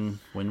telling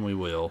when we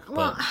will.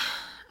 Well,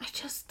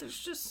 there's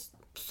just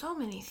so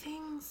many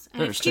things.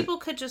 And if people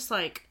could just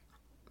like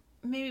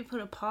maybe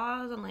put a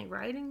pause on like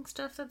writing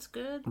stuff that's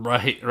good.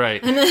 Right.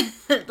 And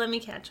then let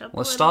me catch up.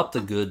 Let's stop the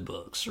good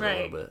books for a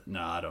little bit.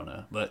 No, I don't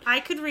know. But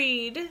I could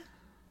read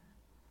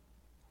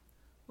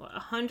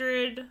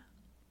 100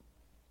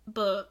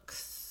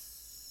 books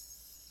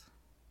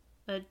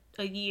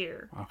a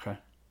year. Okay.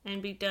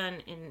 And be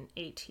done in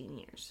 18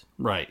 years.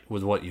 Right,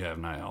 with what you have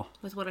now.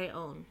 With what I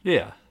own.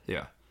 Yeah.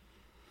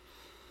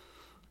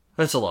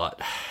 That's a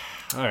lot.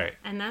 All right.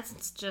 And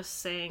that's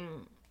just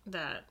saying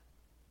that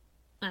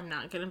I'm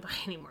not going to buy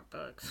any more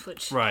books,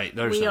 which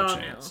there's we no all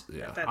chance. know.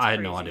 Yeah. I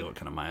had no idea what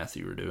kind of math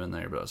you were doing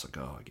there, but I was like,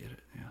 oh, I get it.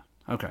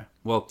 Yeah. Okay.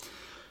 Well,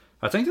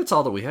 I think that's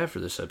all that we have for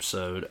this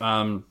episode.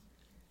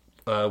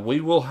 We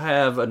will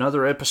have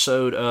another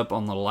episode up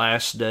on the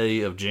last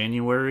day of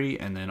January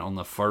and then on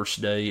the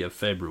first day of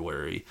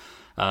February.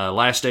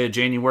 Last day of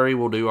January,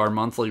 we'll do our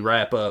monthly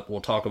wrap-up.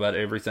 We'll talk about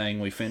everything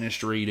we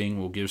finished reading.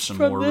 We'll give some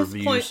more reviews.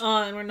 From this point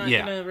on, we're not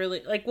going to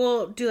really... Like,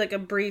 we'll do, like, a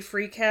brief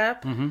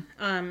recap, and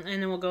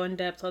then we'll go in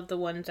depth of the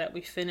ones that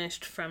we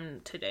finished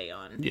from today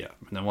on. Yeah,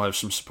 and then we'll have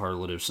some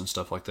superlatives and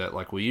stuff like that,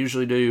 like we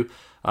usually do.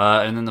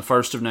 And then the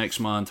first of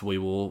next month, we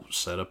will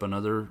set up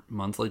another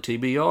monthly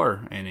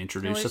TBR and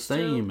introduce a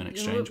theme and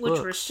exchange books. Which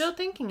we're still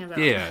thinking about.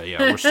 Yeah,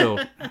 we're still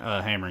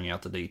hammering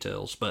out the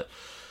details, but...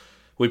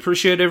 We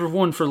appreciate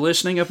everyone for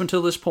listening up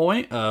until this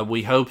point.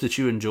 We hope that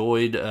you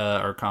enjoyed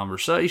our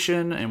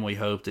conversation, and we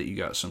hope that you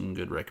got some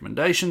good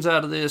recommendations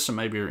out of this, and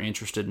maybe you're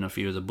interested in a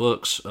few of the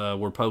books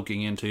we're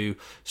poking into,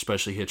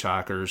 especially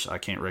Hitchhikers. I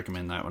can't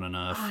recommend that one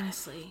enough.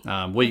 Honestly.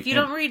 If you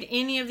don't read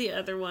any of the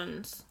other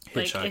ones,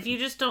 like if you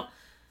just don't...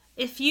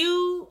 If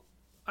you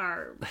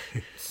are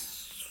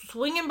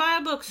swinging by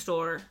a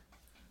bookstore,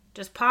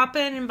 just pop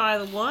in and buy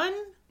the one...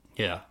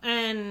 Yeah,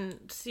 and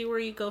see where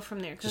you go from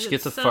there. Just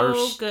get the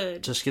first.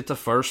 Good. Just get the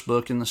first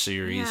book in the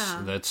series.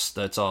 Yeah.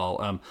 That's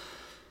all.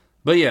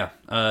 But yeah,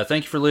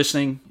 thank you for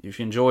listening. If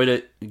you enjoyed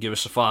it, give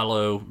us a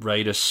follow,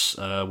 rate us.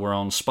 We're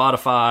on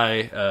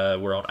Spotify.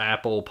 We're on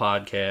Apple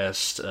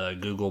Podcasts,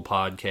 Google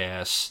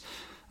Podcasts.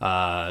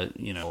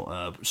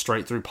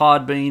 straight through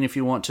Podbean if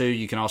you want to.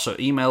 You can also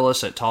email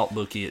us at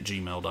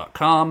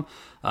talkbooky@gmail.com.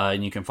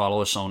 And you can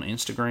follow us on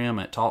Instagram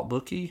at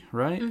talkbooky,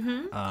 right?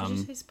 Mm-hmm. Did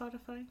you say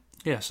Spotify?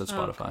 Yes, that's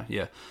Spotify, okay.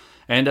 Yeah.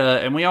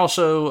 And we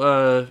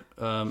also...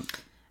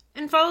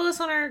 and follow us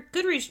on our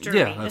Goodreads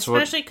journey,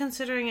 especially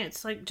considering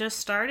it's like just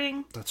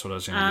starting. That's what I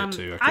was going to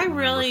get to. I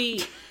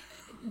really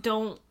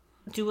don't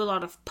do a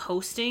lot of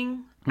posting.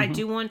 Mm-hmm. I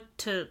do want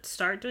to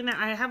start doing that.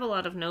 I have a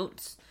lot of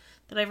notes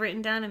that I've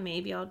written down, and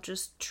maybe I'll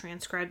just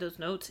transcribe those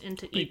notes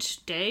into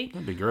each day.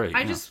 That'd be great.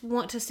 I just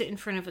want to sit in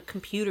front of a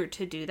computer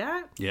to do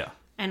that. Yeah.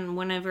 And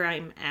whenever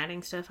I'm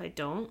adding stuff, I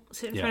don't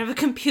sit in front of a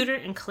computer,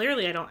 and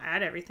clearly I don't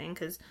add everything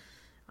because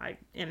I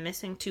am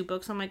missing 2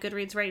 books on my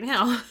Goodreads right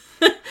now.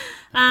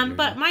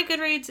 But my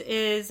Goodreads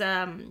is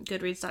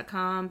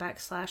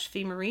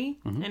goodreads.com/FeeMarie,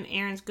 and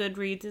Aaron's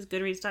Goodreads is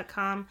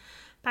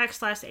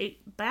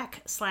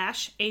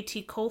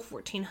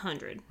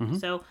goodreads.com/ATCole1400. Mm-hmm.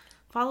 So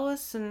follow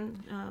us,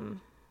 and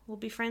we'll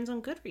be friends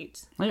on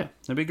Goodreads. Yeah,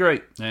 that'd be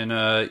great. And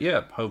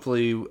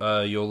hopefully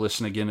you'll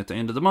listen again at the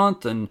end of the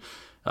month, and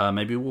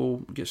maybe we'll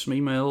get some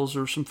emails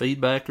or some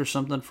feedback or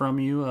something from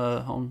you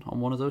on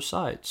one of those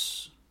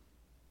sites.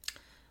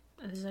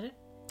 Is that it?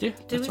 Yeah.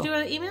 Did we do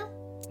an email?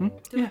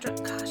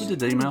 Gosh, we did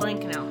the email. I'm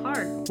blanking out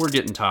hard. We're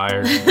getting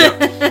tired.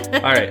 Yep.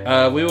 All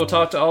right. We will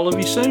talk to all of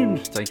you soon.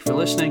 Thank you for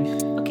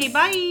listening. Okay,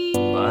 bye.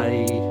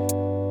 Bye.